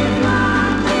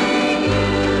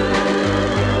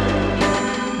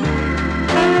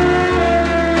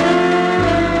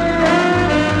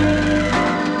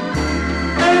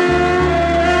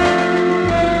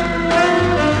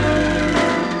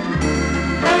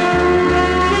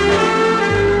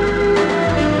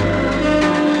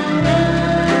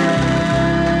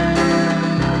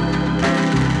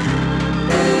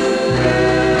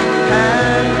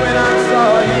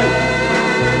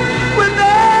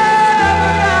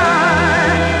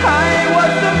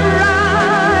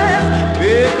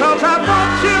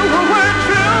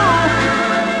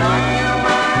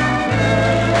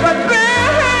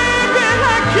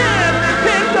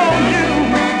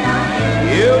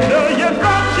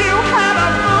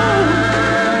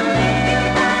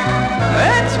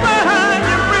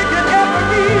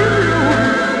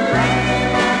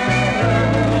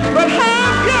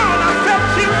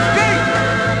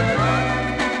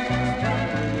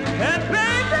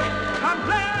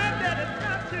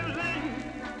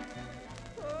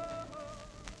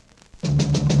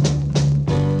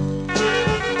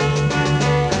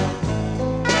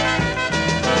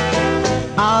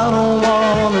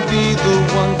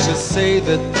 Say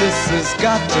that this has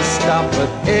got to stop, but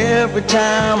every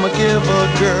time I give a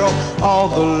girl all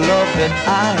the love that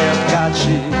I have got,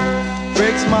 she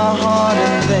breaks my heart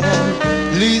and then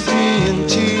leaves me in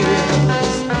tears.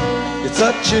 It's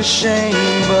such a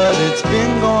shame, but it's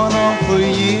been going on for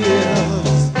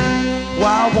years.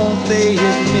 Why won't they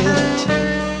admit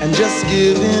and just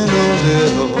give in a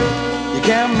little? You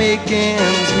can't make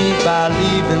ends meet by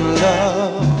leaving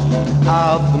love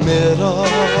out the middle.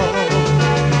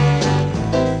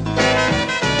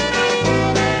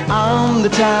 I'm the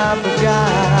type of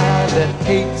guy that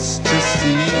hates to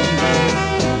see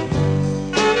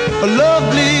a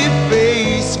lovely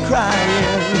face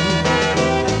crying.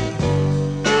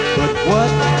 But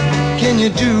what can you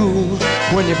do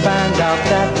when you find out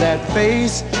that that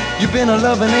face you've been a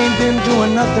loving ain't been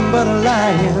doing nothing but a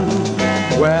lying?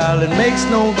 Well, it makes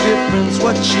no difference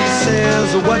what she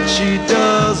says or what she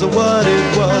does or what it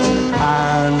was.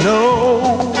 I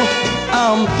know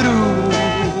I'm through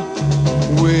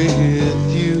with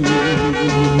you.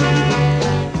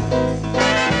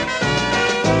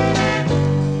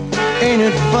 Ain't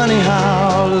it funny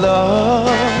how love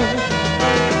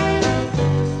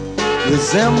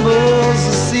resembles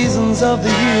the seasons of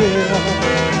the year?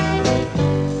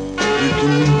 You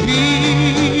can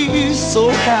be so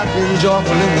happy and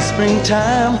joyful in the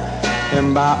springtime,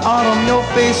 and by autumn your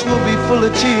face will be full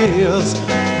of tears.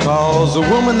 'Cause the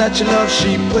woman that you love,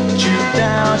 she put you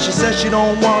down. She says she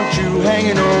don't want you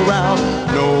hanging around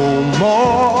no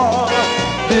more.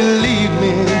 Believe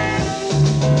me,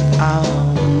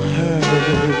 I'm hurt.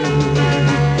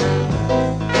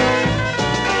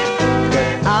 But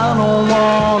I don't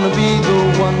wanna be the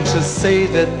one to say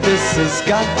that this has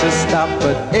got to stop.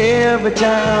 But every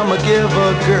time I give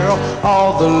a girl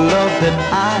all the love that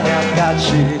I have got,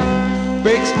 she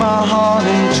breaks my heart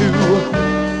in two,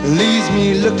 leaves me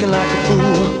looking like a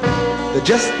fool. There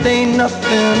just ain't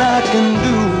nothing I can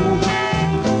do.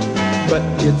 But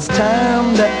it's time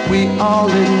that we all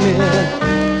admit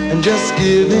and just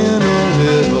give in a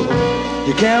little.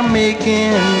 You can't make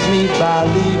ends meet by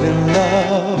leaving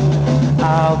love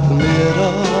out the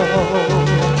middle.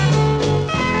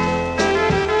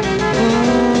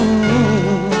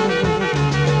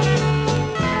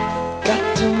 Got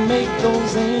to make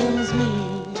those ends meet.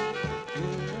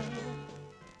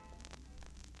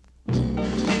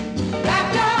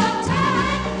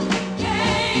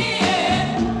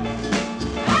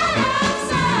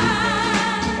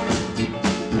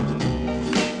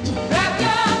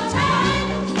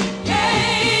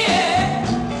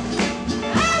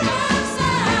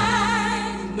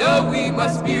 We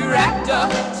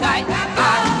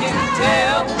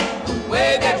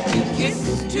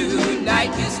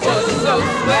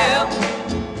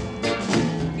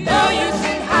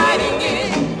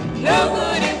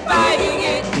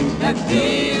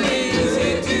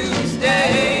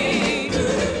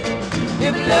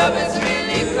love has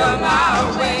really come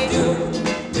our way.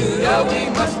 Love, we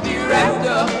must be wrapped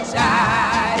up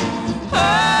tight.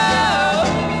 Oh,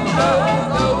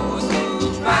 those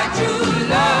who find true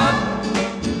love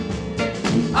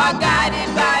are guided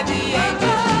by the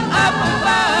angels up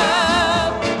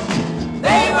above.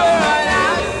 They were on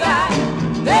our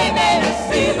side, they made us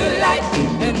see the light,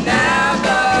 and now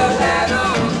the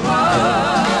battle's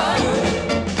won.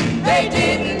 They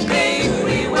didn't think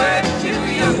we were too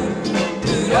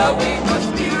young. Love, we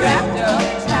must be wrapped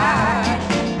up tight.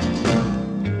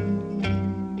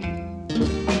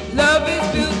 Love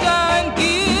is built on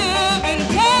give and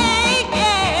take,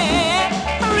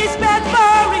 yeah. Respect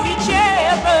for each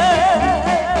other.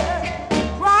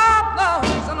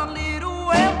 Problems on a little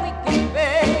well we can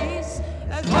face.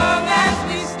 As long as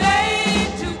we stay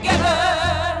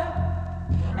together.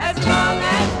 As long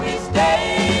as we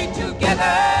stay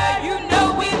together. You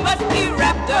know we must be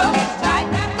wrapped up tight.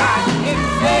 I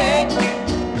can say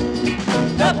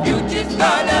the future's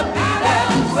gonna be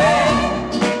that way.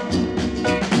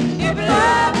 If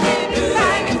love didn't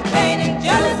find its pain and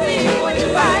jealousy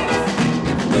would fight us,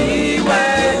 if we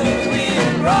were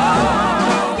doing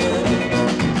wrong,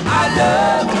 our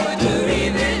love would be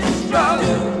this strong.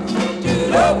 To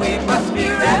love we must be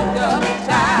wrapped up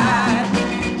tight.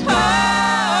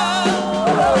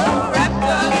 Oh, wrapped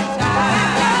up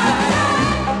tight.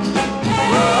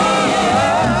 Oh,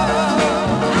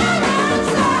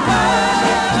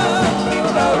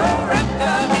 wrapped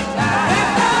up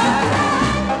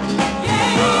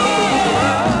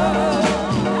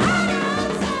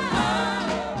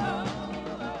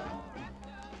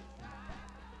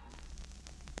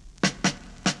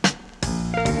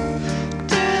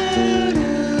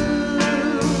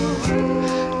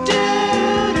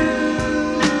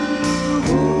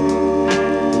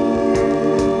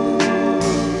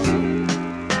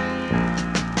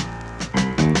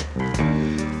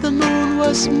The moon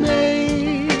was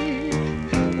made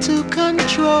to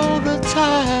control the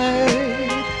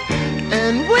tide,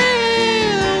 and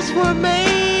wheels were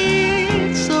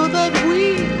made so that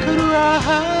we could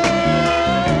ride.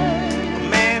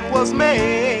 Man was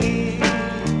made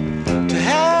to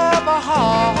have a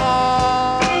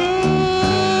heart.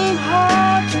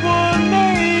 Hearts were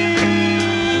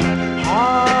made.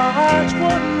 Hearts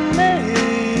were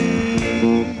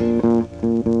made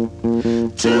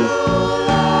to love,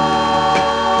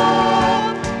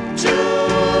 to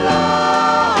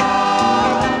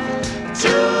love,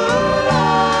 to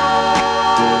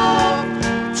love,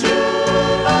 to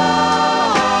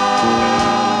love.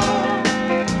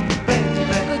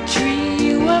 The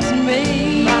tree was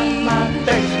made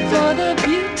for the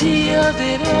beauty of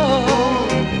it all,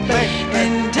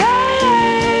 and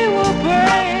day will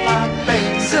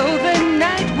break so the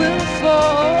night will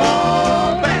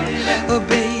fall. A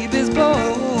baby's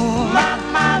born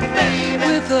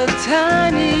with a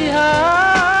tiny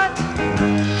heart,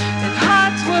 and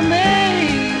hearts were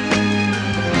made.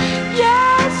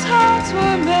 Yes, hearts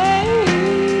were made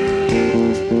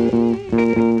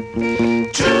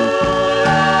To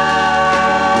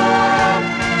love,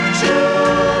 to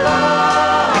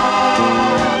love,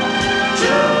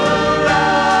 to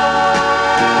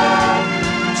love,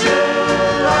 to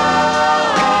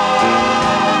love.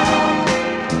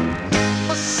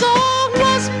 A song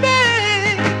was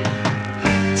made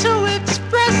to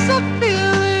express a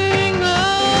feeling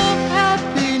of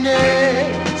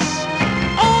happiness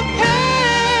or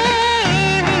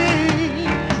pain.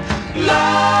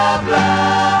 Love,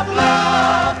 love,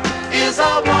 love is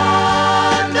a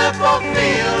wonderful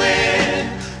feeling.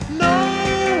 No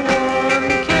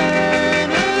one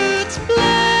can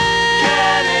explain.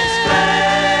 Can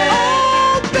explain.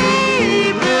 Oh,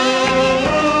 baby.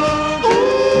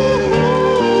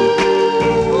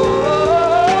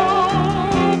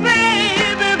 Oh,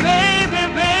 baby,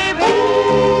 baby, baby.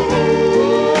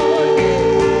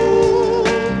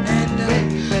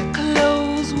 And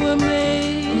clothes were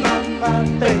made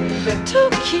to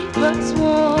keep us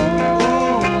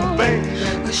warm.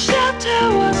 A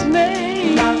shelter was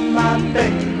made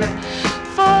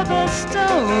for the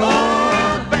storm.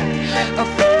 A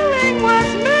feeling was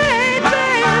made,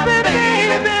 baby,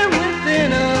 baby,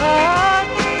 within a heart.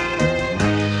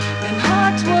 And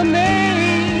hearts were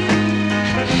made.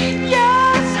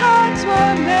 Yes, hearts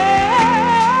were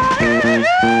made.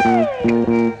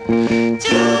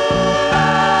 To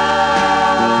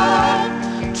love,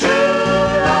 to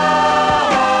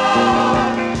love,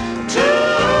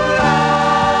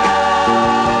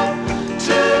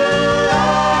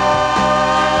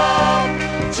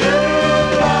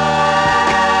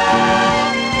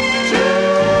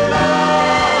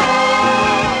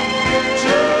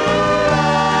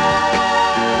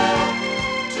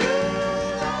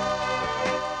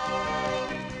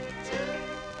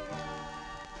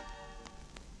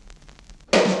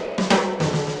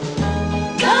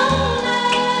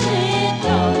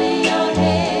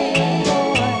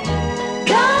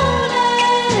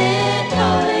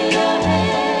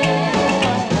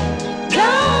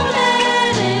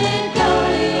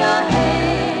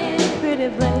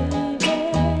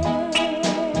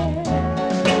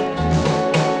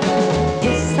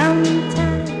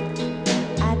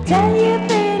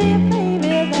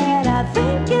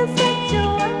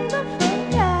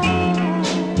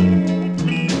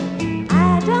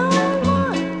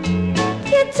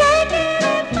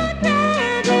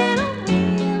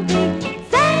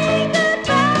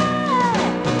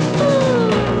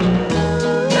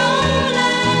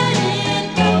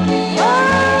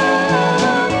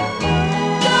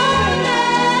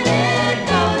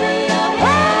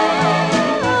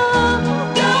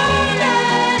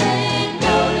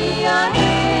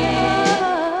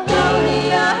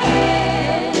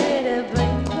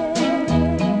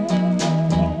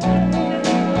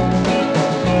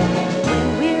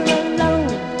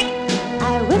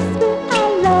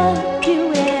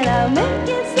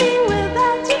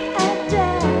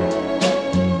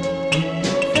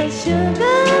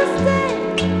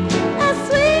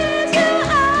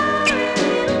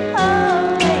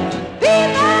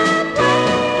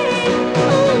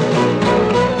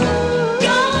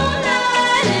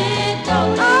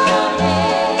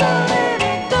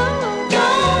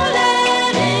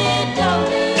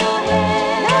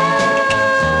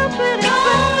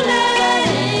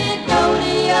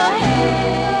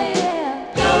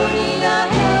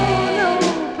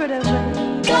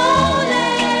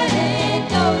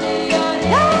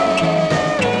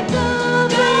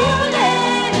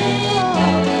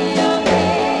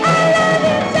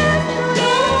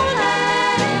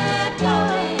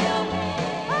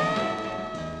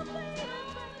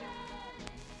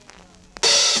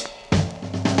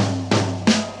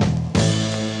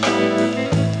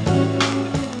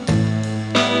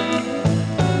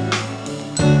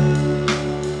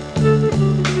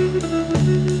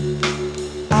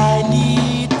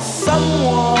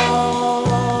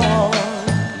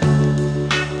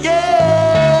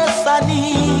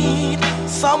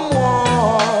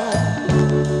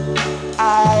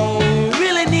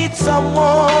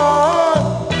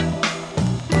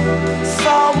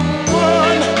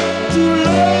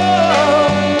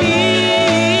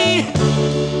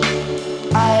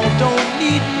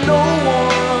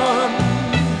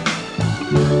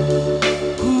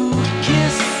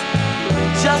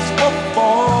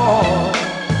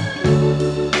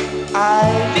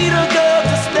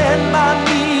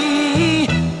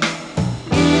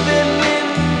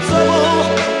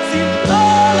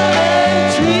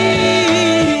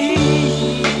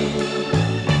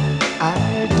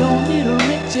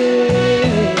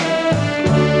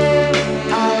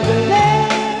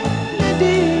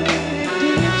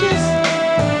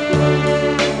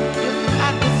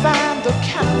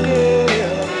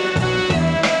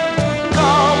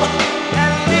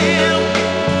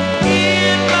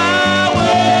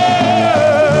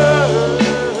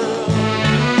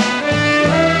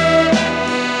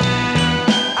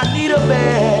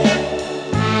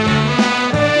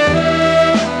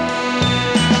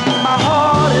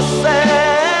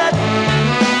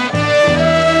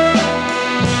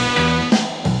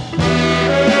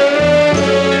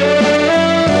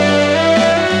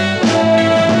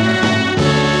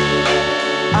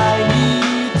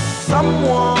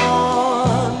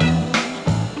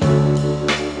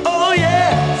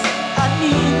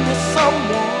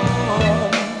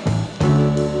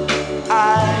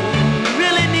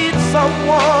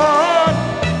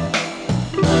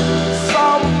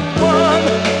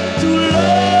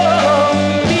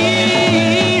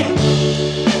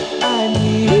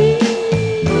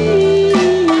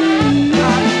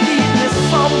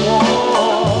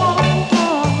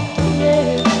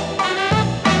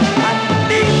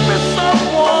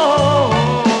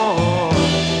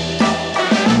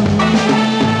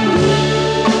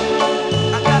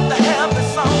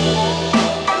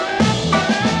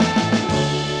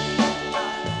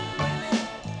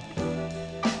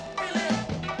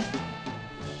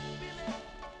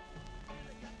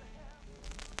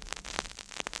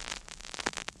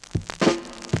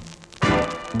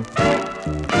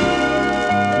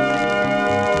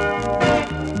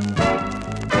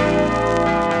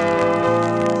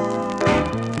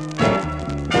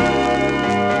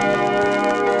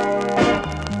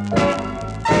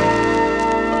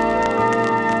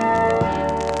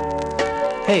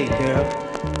 Hey girl,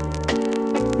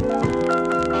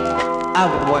 I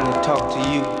would want to talk to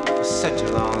you for such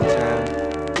a long time.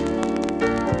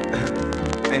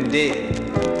 And did.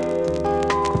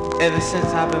 Ever since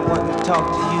I've been wanting to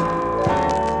talk to you,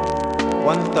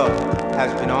 one thought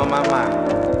has been on my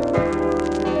mind.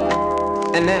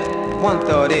 And that one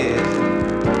thought is,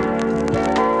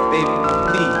 baby,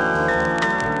 please,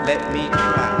 let me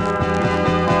try.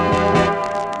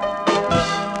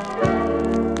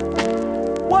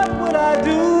 What would I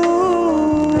do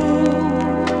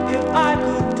if I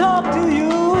could talk to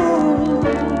you?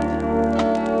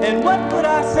 And what would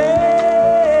I say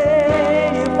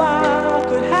if I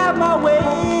could have my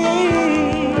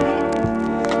way?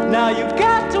 Now you've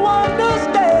got to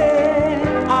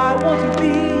understand, I want to be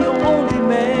your only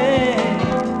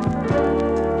man.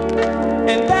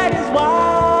 And that is why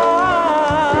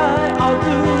I'll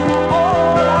do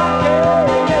all I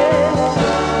can.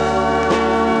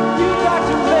 You got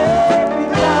to let me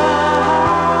fly,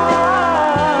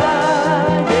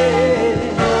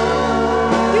 yeah.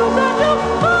 You got to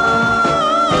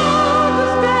hold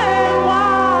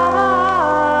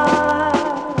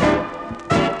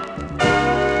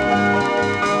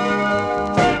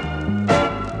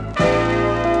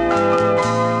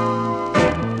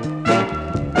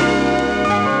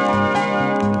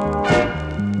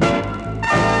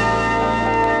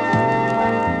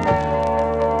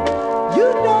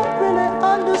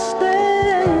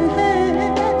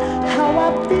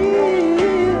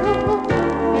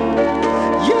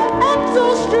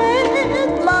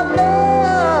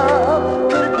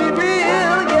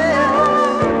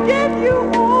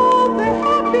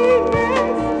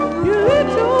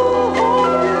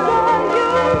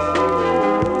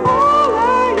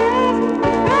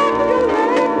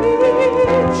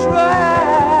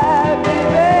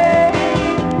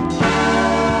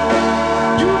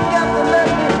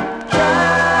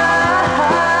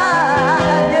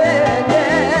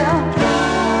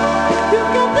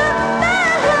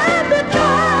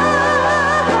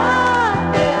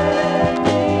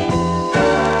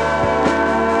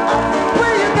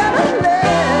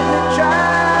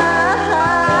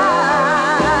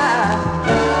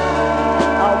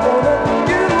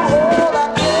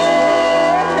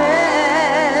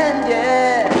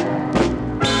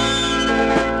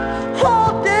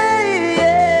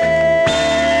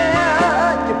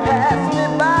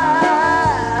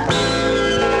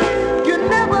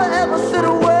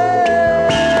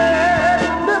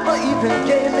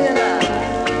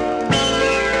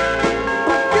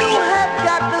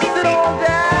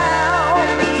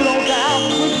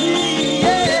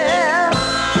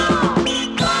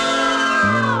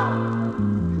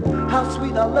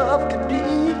sweet our love could be.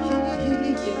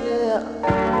 Yeah.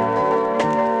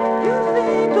 You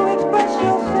seem to express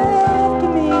yourself to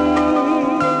me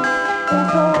in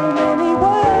so many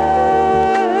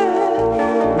words.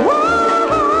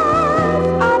 Words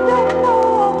I don't know.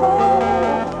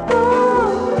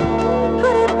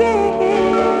 Could it be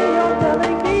you're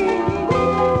telling me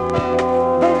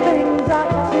those things I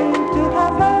seem to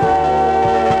have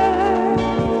heard?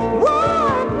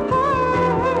 One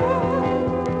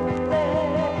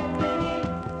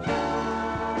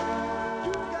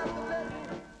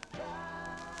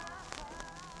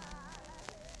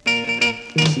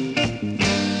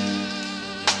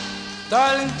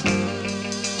Darling,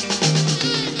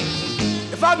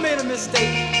 if I made a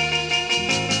mistake,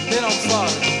 then I'm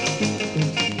sorry.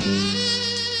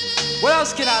 What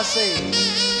else can I say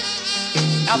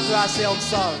after I say I'm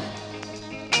sorry?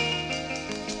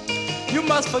 You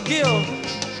must forgive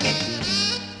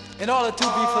in order to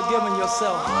be forgiven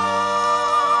yourself.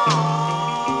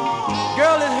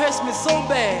 Girl, it hurts me so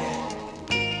bad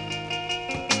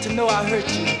to know I hurt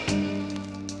you.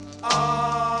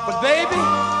 But baby,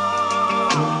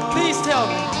 please tell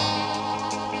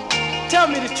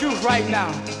me the truth right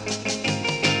now.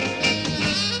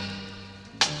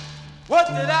 What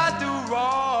did I do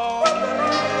wrong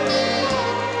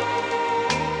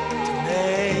to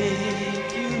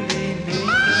make you leave me?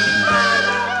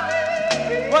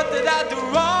 What did I do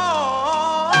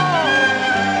wrong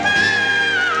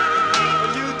for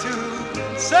you to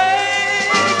say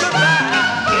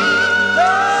goodbye?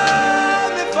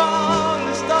 Love me from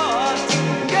the start.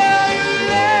 Girl, you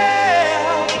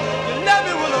left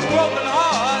me with a broken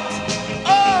heart.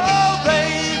 Oh,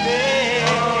 baby.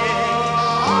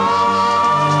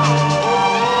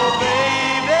 Oh,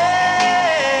 baby.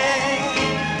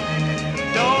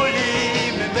 Don't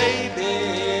leave me, baby.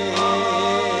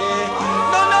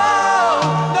 No, no,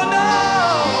 no, no,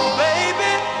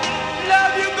 baby.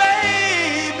 Love you,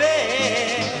 baby.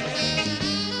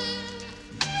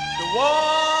 The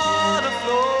water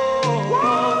flows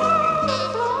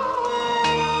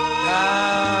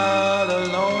down the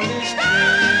lonely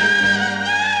stream,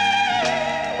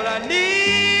 but I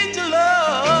need your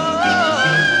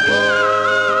love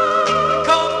to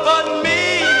comfort me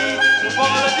with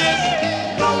all of this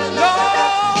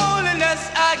loneliness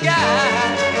I got.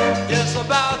 It's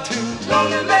about to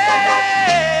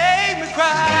make me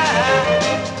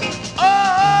cry.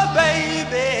 Oh,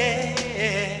 baby.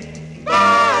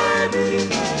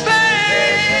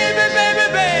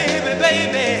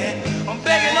 Baby, I'm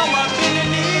begging on my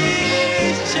bending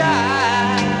knees,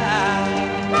 child.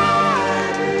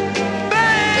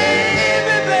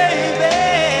 Baby,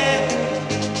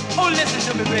 oh, listen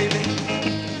to me, baby.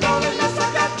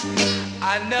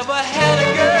 I never had a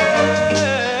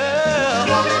girl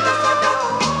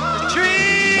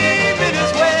treat me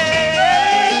this way.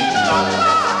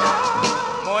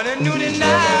 Morning, noon, and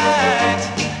night,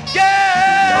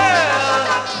 girl,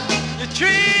 you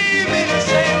treat me the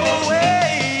same old way.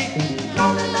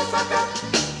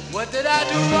 What did I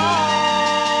do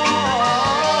wrong?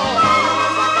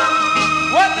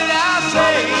 What did I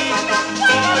say?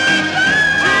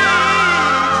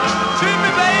 Treat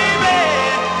me, baby,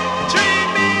 treat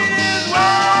me this way.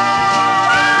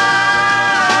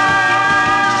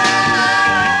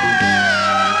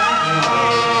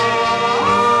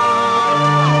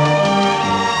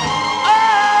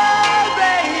 Oh,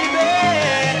 baby,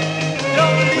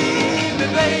 don't leave me,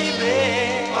 baby.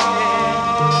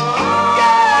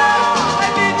 I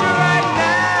need you right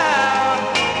now.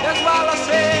 That's why I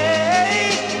say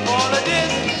all of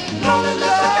this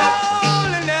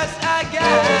loneliness I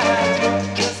got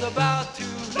is about to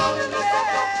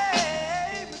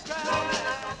make me cry.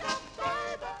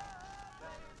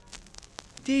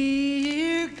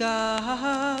 Dear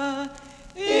God,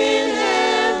 in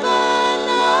heaven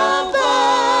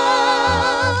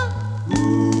above,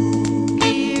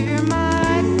 hear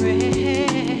my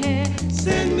prayer.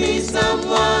 Send me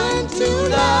someone to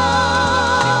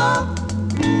love.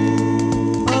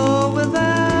 Oh,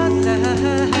 without love,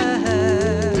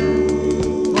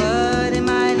 what am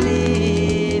I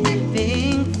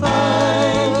living for?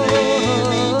 I'm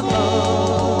living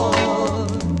for.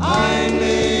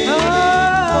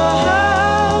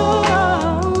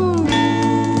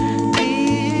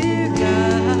 Dear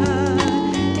God,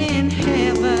 in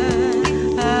heaven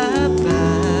above,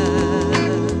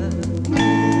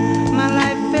 my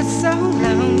life is so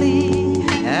lonely.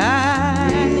 I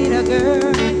need a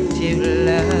girl to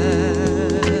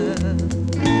love.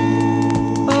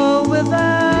 Oh,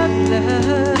 without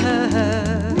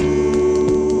love,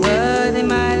 what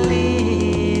am I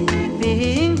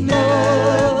living for?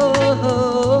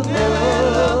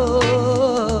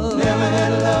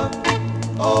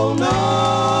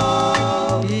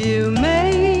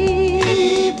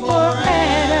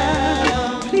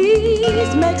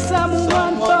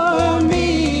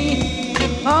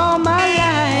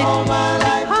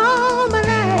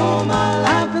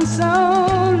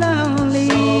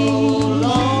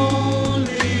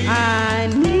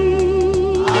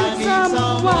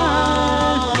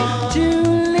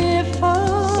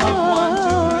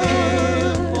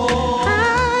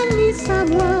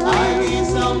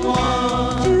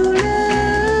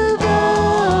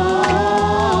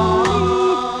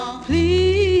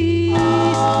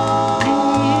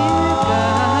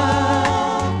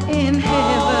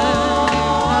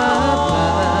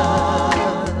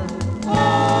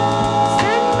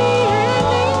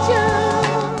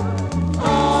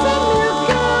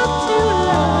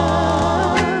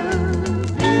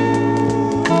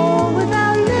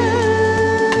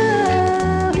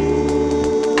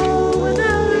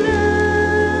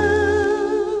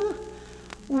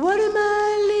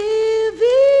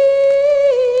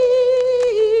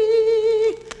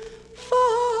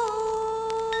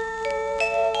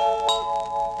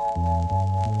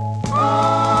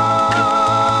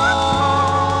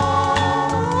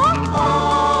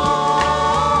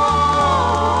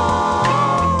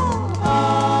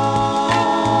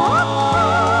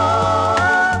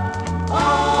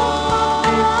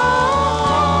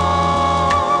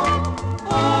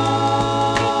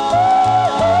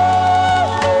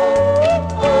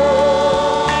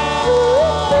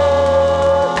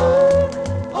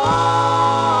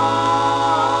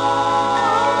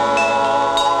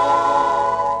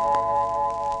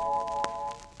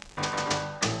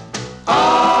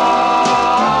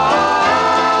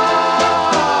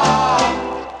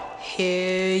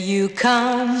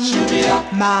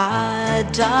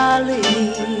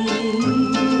 darling,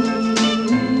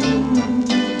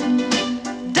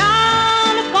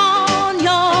 down upon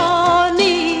your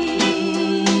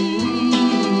knees,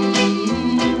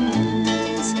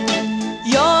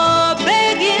 you're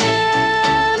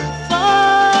begging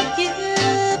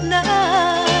forgiveness,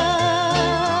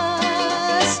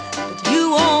 but you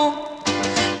won't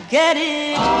get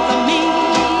it from me.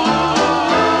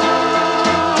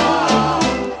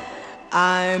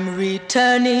 I'm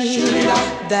returning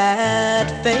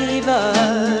that favor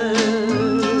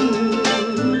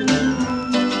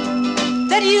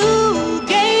that you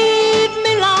gave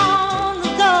me long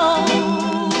ago,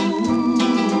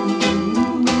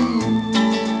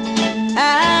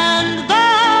 and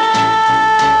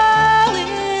though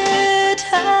it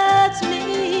hurts me,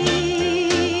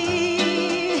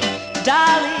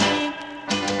 darling,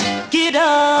 get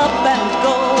up and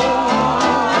go.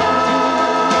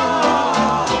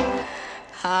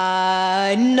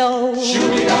 I know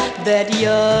that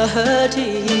you're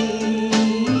hurting,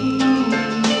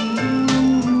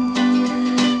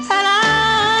 and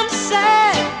I'm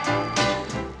sad,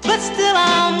 but still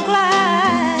I'm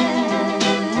glad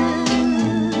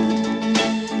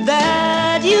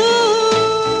that you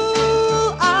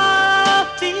are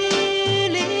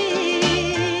feeling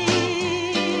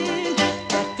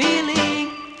that feeling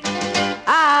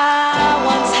I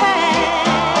once had.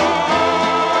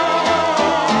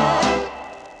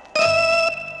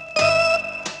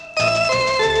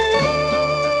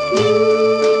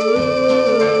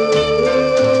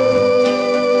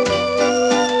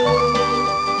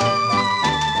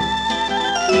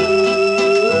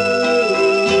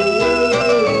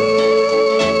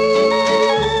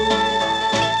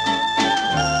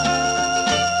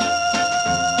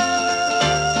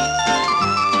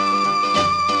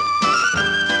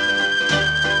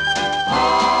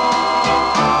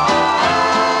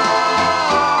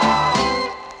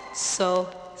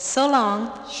 So long,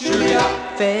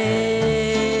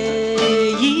 fare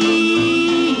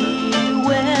ye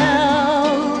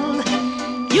well.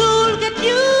 You'll get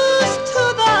used to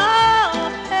the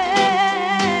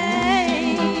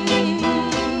pain,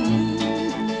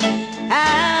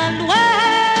 and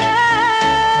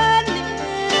when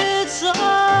it's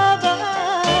over,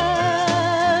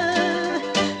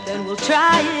 then we'll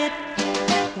try it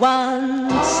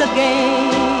once again.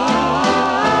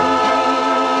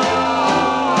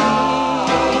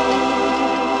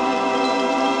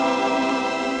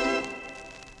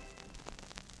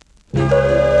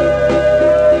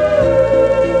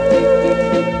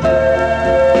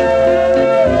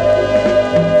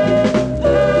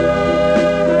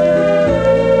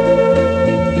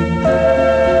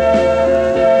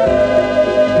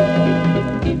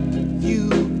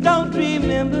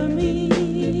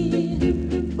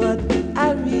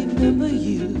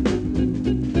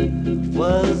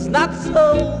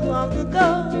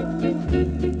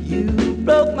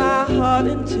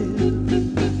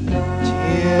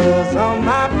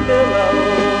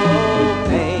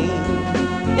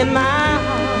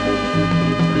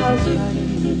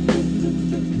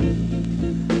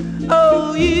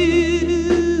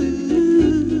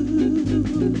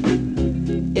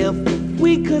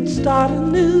 Start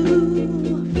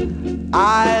anew,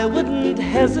 I wouldn't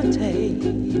hesitate.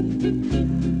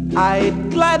 I'd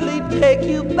gladly take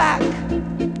you back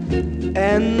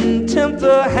and tempt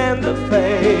the hand of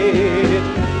fate.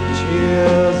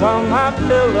 Tears on my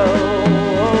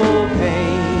pillow,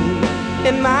 pain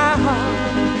in my heart,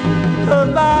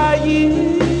 hurt by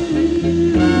you.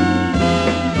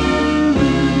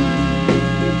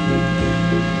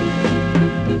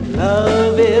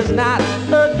 Love is not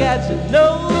a gadget,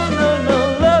 no.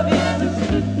 Love is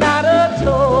not a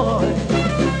toy.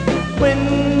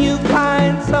 When you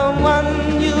find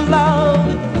someone you love,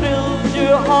 it fills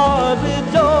your heart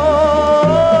with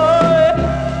joy.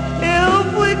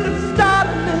 If we could start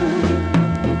anew,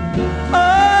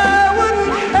 I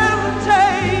wouldn't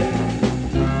hesitate.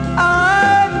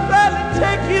 I'd gladly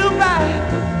take you back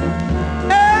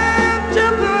and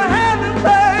tip the hand and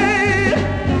pay.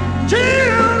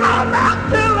 Tears on my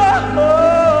pillow,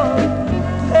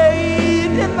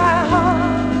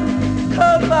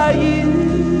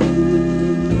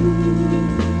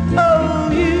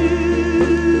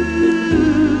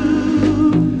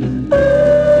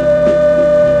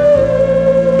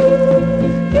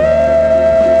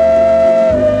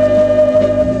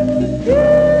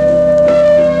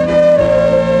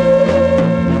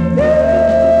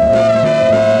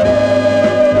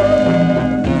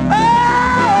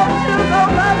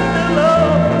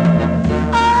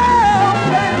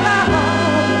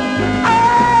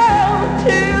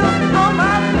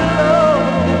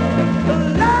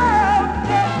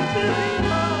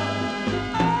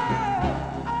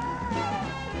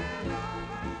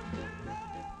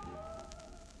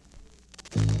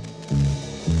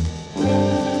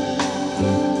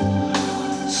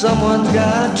 Someone's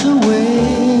got to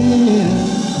win.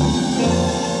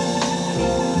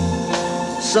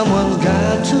 Someone's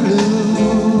got to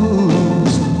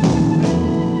lose.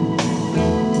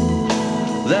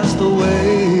 That's the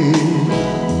way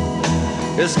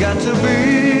it's got to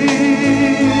be.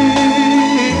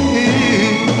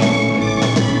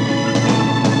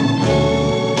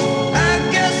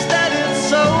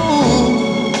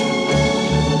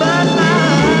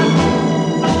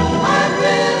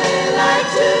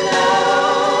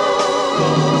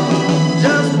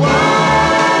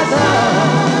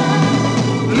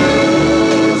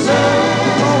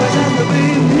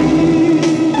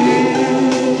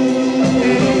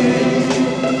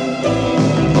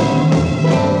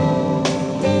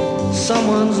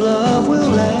 Someone's love will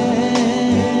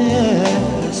last.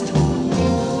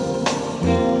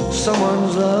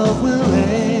 Someone's love will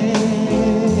end.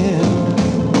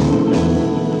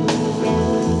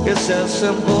 It's as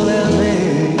simple as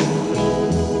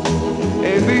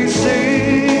ABC.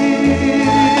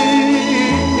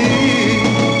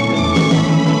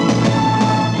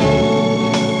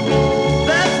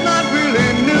 That's not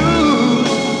really news.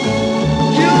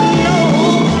 You know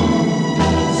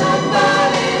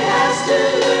somebody has to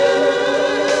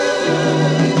lose.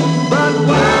 But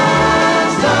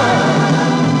why's the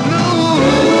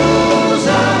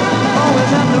loser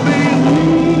always have to be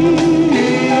me?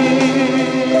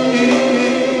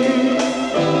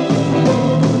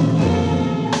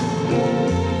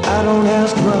 I don't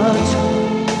ask much.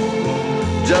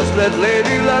 Just let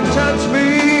Lady Luck touch me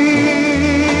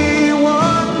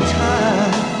one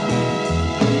time,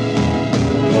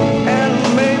 and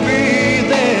maybe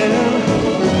then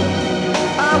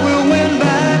I will win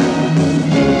back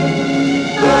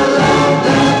the love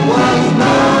that was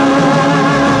mine.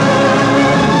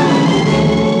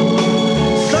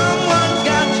 Someone's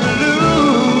got to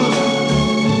lose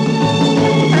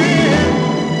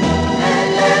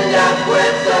and end up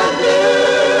with the blues.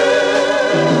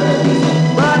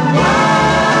 But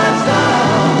why's the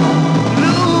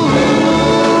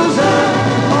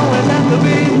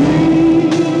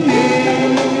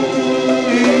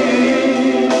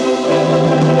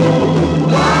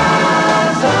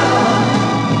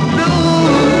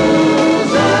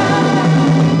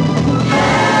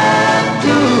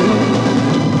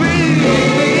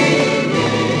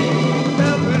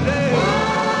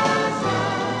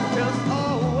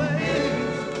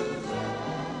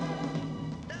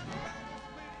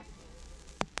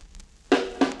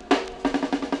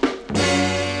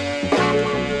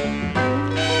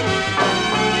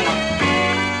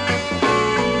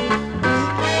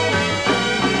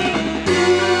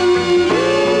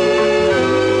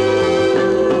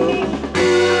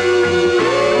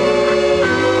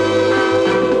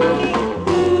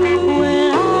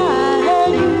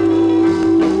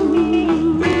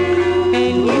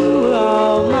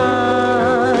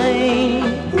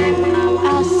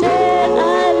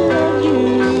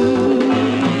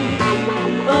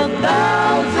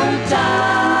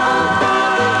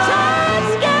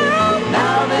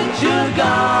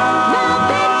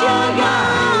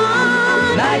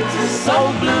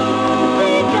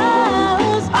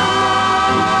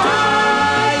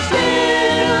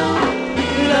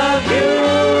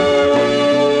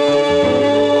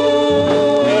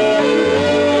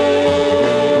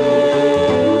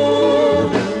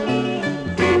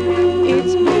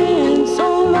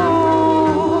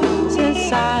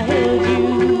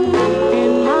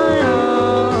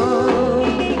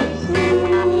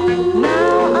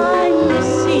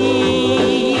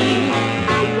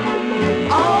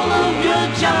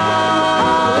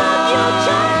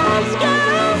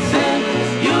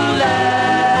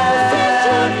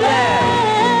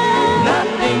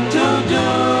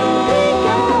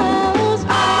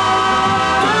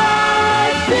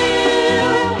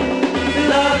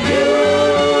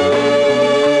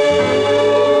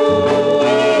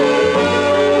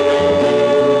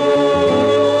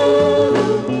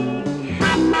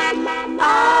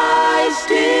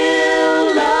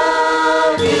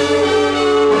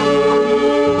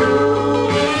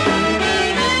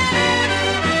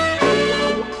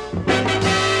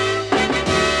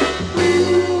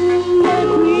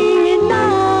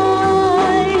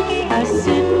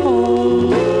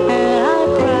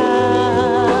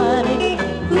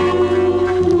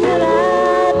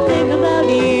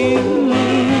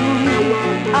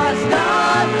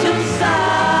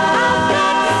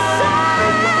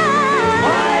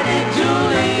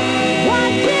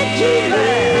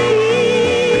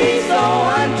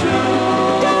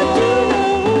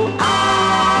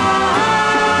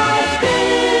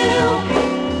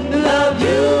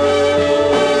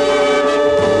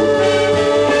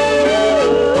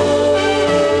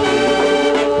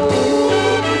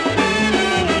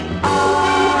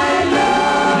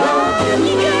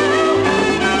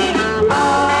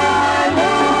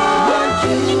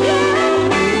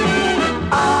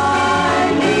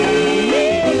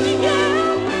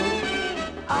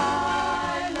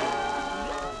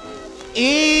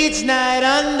Each night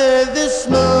under this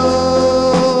moon,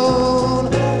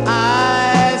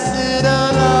 I sit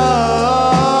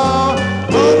alone,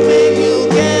 hoping you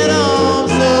get home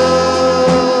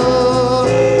soon.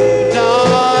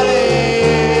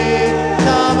 Darling,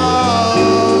 come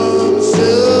home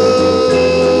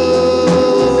soon.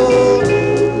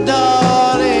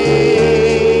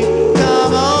 Darling,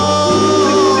 come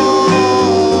home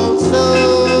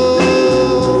soon.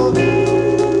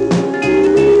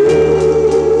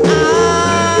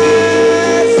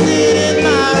 I sit in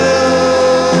my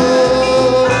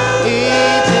room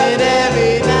each and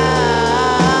every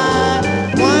night,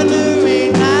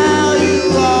 wondering how you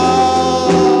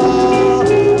are.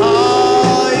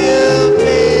 Are you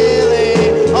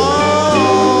feeling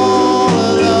all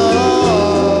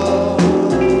alone?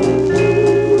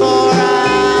 For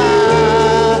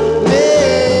I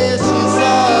miss you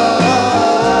so.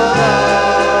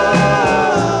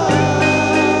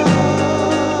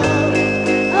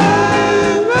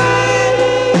 I'm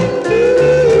riding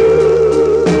through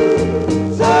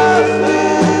so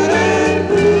sweet and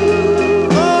blue.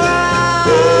 For I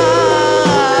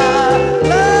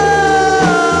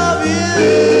love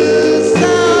you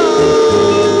so.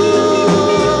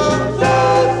 So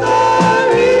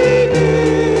sorry,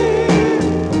 dear.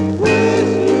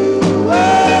 Wish you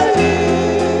were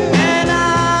here, and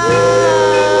I'll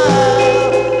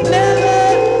never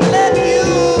let you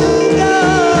go.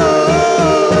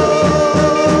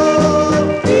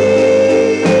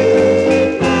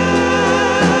 Each night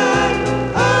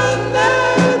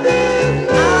under this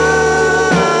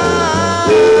moon, I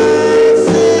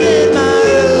sit in my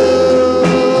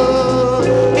room,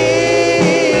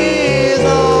 is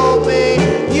hoping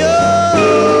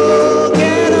you'll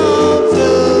get home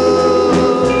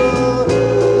soon.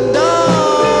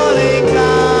 Darling,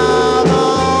 come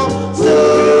home soon.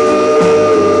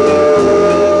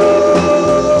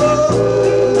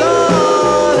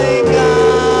 Darling,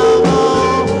 come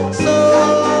home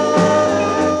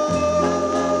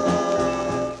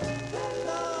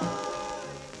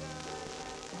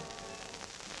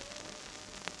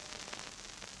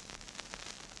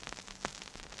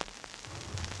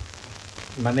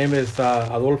My name is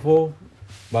Adolfo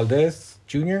Valdez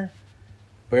Jr.,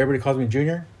 but everybody calls me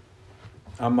Junior.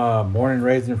 I'm born and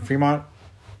raised in Fremont,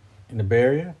 in the Bay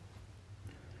Area.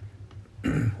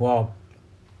 Well,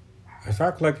 I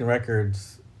started collecting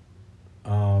records.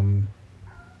 Well,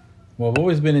 I've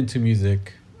always been into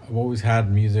music. I've always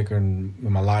had music in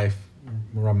my life,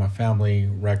 around my family,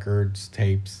 records,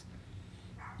 tapes,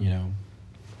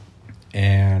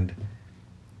 And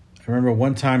I remember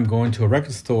one time going to a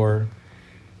record store,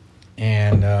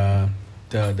 and the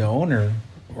owner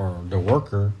or the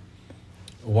worker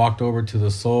walked over to the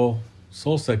soul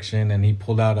section, and he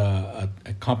pulled out a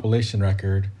compilation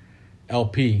record,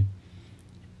 LP,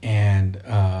 and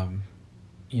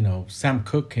Sam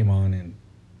Cooke came on, and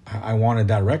I wanted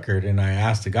that record, and I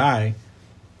asked the guy,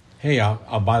 "Hey,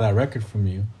 I'll buy that record from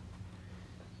you."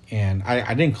 And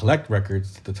I didn't collect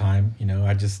records at the time,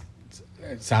 it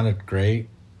sounded great,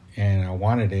 and I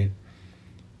wanted it.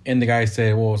 And the guy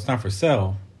said, "Well, it's not for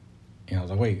sale." And I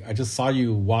was like, "Wait, I just saw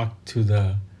you walk to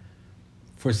the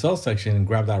for sale section and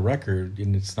grab that record,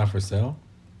 and it's not for sale?"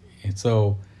 And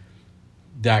so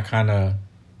that kind of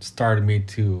started me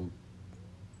to,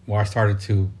 I started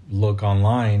to look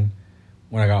online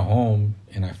when I got home,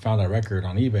 and I found that record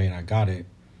on eBay, and I got it.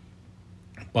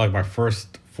 But my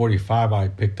first 45 I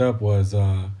picked up was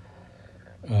La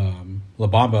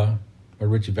Bamba by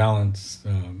Richie Valens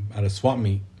at a swap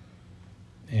meet.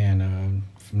 And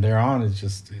from there on, it's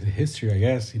just history, I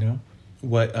guess,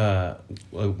 What,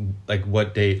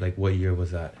 what date, what year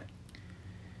was that?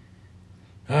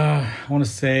 I want to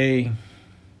say,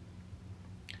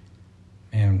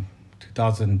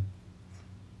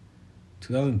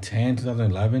 2010,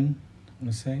 2011, I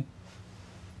want to say.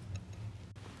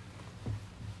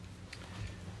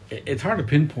 It's hard to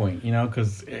pinpoint,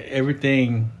 because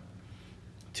everything,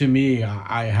 to me,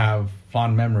 I have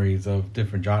fond memories of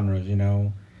different genres,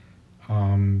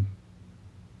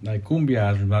 like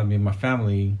cumbia reminds me of my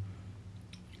family.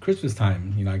 Christmas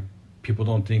time, people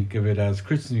don't think of it as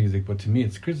Christmas music, but to me,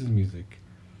 it's Christmas music.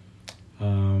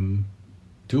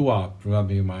 Doo-wop reminds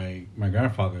me of my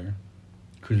grandfather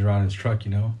cruising around in his truck,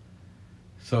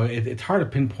 So it's hard to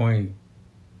pinpoint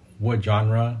what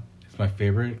genre is my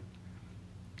favorite,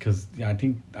 because I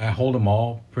think I hold them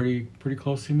all pretty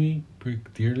close to me, pretty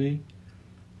dearly.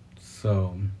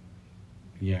 So,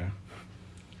 yeah.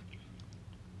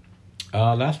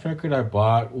 Last record I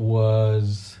bought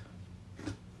was,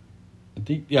 I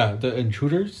think, The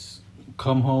Intruders,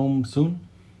 Come Home Soon.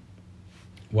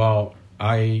 Well,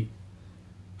 I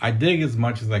I dig as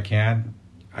much as I can.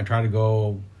 I try to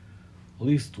go at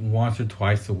least once or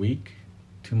twice a week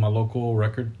to my local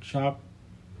record shop.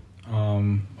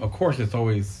 Of course, it's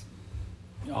always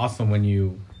awesome when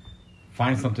you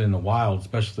find something in the wild,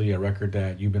 especially a record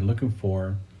that you've been looking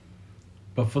for.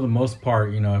 But for the most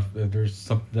part, if there's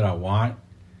something that I want,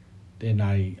 then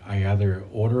I either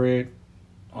order it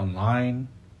online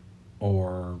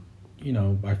or,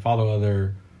 I follow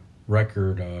other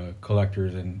record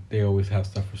collectors and they always have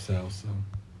stuff for sale. So,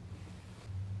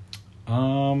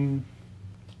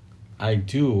 I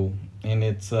do, and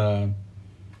it's not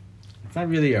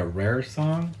really a rare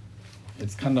song.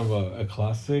 It's kind of a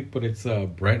classic, but it's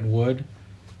Brent Wood,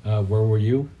 Where Were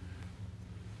You?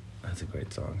 That's a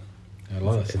great song. I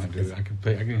love that song, dude. I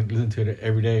can listen to it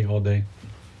every day, all day.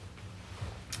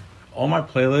 On my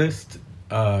playlist,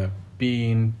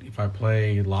 being if I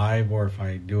play live or if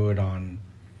I do it on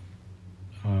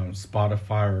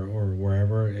Spotify or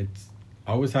wherever, I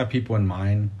always have people in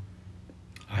mind.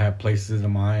 I have places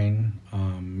in mind,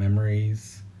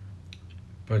 memories.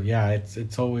 But yeah,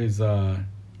 it's always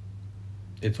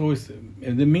it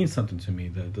means something to me.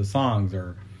 The songs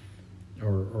or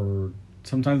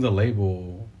sometimes the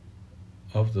label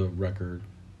of the record,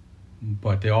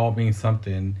 but they all mean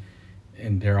something,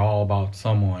 and they're all about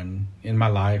someone in my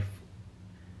life,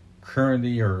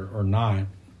 currently or not.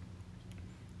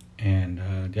 And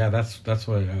yeah, that's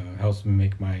what helps me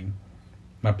make my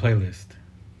playlist.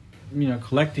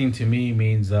 Collecting to me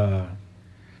means that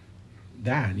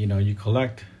you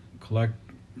collect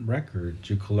records.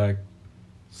 You collect.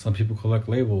 Some people collect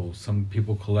labels. Some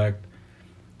people collect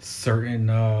certain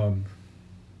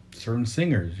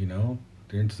singers.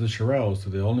 They're into the Shirelles, so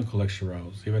they only collect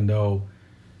Shirelles, even though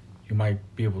you might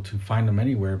be able to find them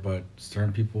anywhere. But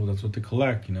certain people, that's what they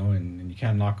collect, and you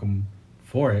can't knock them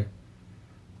for it.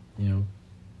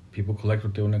 People collect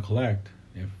what they want to collect.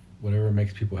 If whatever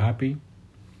makes people happy,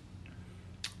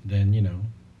 then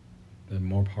then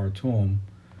more power to them.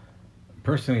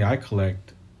 Personally, I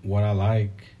collect what I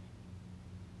like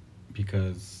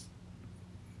because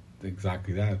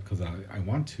exactly that, because I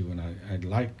want to, and I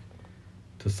like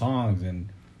the songs, and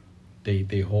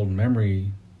they hold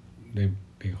memory. They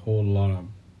hold a lot of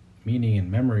meaning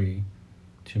and memory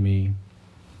to me.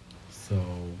 So,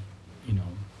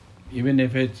 even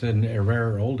if it's a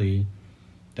rare oldie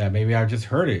that maybe I just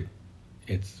heard it,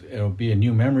 it'll be a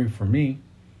new memory for me.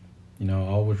 I'll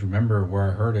always remember where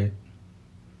I heard it,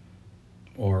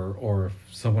 or if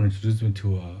someone introduced me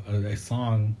to a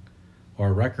song or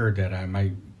a record that I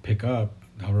might pick up,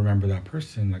 I'll remember that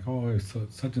person. Like, oh,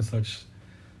 such and such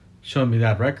showed me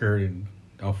that record, and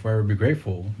I'll forever be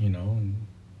grateful. And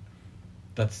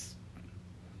that's,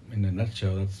 in a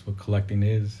nutshell, that's what collecting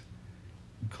is.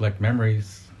 You collect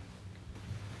memories.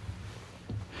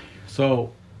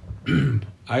 So,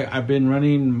 I've been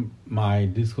running my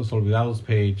Discos Olvidados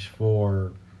page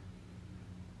for,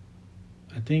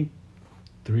 I think,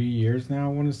 3 years now,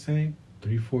 I want to say.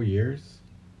 3-4 years.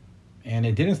 And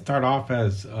it didn't start off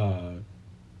as a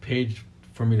page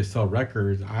for me to sell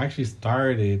records. I actually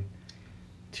started it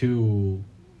to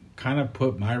kind of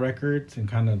put my records and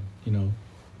kind of,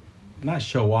 not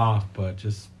show off, but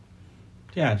just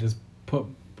put,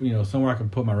 somewhere I can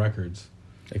put my records.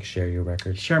 Like share your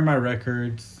records. Share my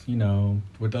records,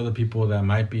 with other people that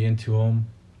might be into them.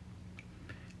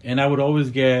 And I would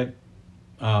always get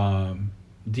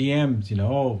DMs,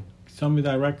 oh, sell me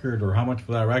that record, or how much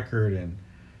for that record. And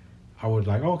I would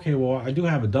like, okay, well, I do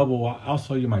have a double. I'll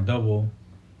sell you my double.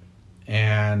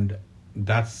 And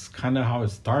that's kind of how it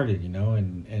started,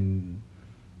 and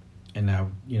I,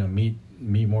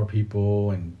 meet more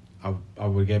people, and I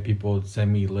would get people to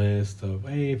send me lists of,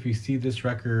 hey, if you see this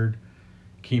record,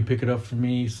 can you pick it up for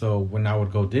me? So when I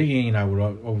would go digging, I would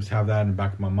always have that in the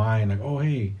back of my mind, like, oh,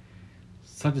 hey,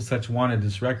 such and such wanted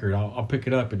this record. I'll pick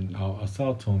it up and I'll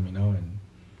sell it to them, and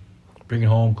bring it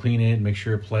home, clean it, make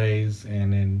sure it plays,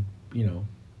 and then,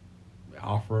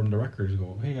 offer them the records.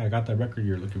 Go, hey, I got that record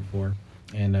you're looking for.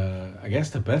 And I guess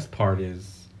the best part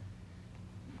is,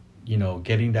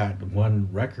 getting that one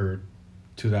record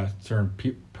to that certain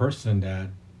person that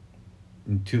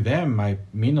to them might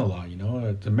mean a lot.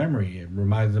 It's a memory. It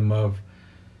reminds them of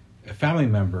a family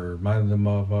member, reminds them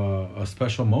of a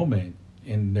special moment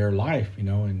in their life,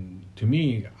 and to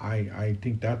me, I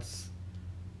think that's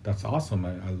awesome.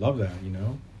 I love that,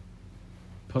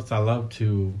 Plus I love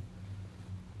to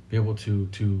be able to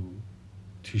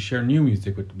share new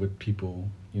music with people,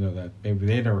 that maybe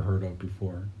they never heard of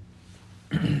before.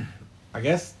 I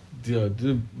guess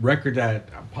the record that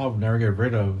I'll probably never get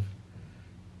rid of,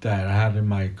 that I had in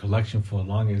my collection for the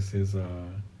longest, is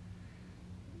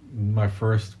my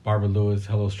first Barbara Lewis,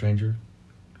 Hello Stranger.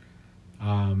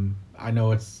 I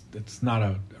know it's not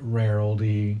a rare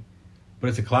oldie, but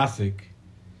it's a classic.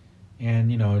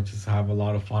 And, I just have a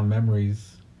lot of fond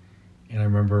memories. And I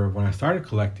remember when I started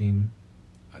collecting,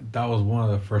 that was one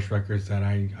of the first records that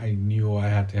I knew I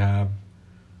had to have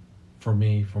for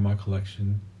my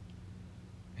collection.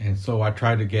 And so I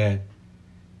tried to get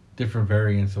different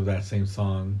variants of that same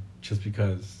song just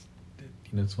because,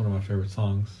 it's one of my favorite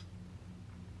songs.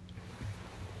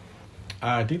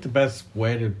 I think the best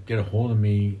way to get a hold of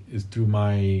me is through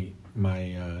my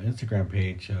Instagram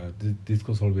page,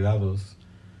 Discos Olvidados.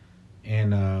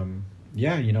 And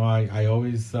I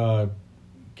always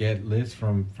get lists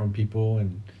from people,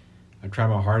 and I try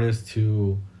my hardest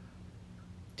to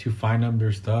find them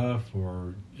their stuff,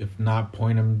 or if not,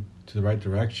 point them to the right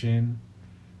direction.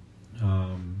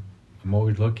 I'm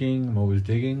always looking, I'm always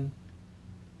digging.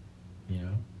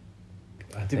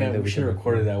 I think that we should have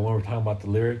recorded that when we were talking about the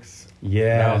lyrics.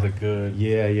 Yeah, that was a good.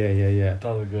 Yeah. That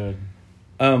was a good.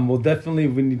 Well, definitely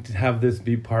we need to have this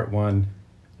be part one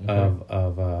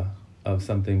of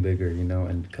something bigger,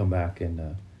 and come back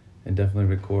and definitely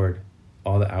record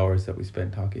all the hours that we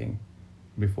spent talking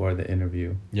before the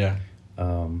interview. Yeah.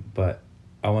 But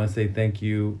I want to say thank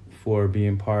you for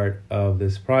being part of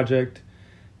this project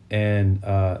and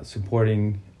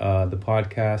supporting the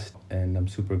podcast. And I'm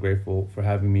super grateful for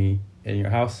having me in your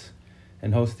house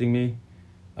and hosting me.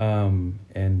 Thank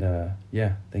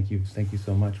you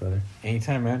so much, brother.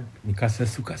 Anytime, man. Mi casa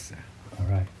es su casa. All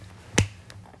right.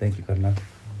 Thank you, carnal.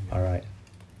 All right.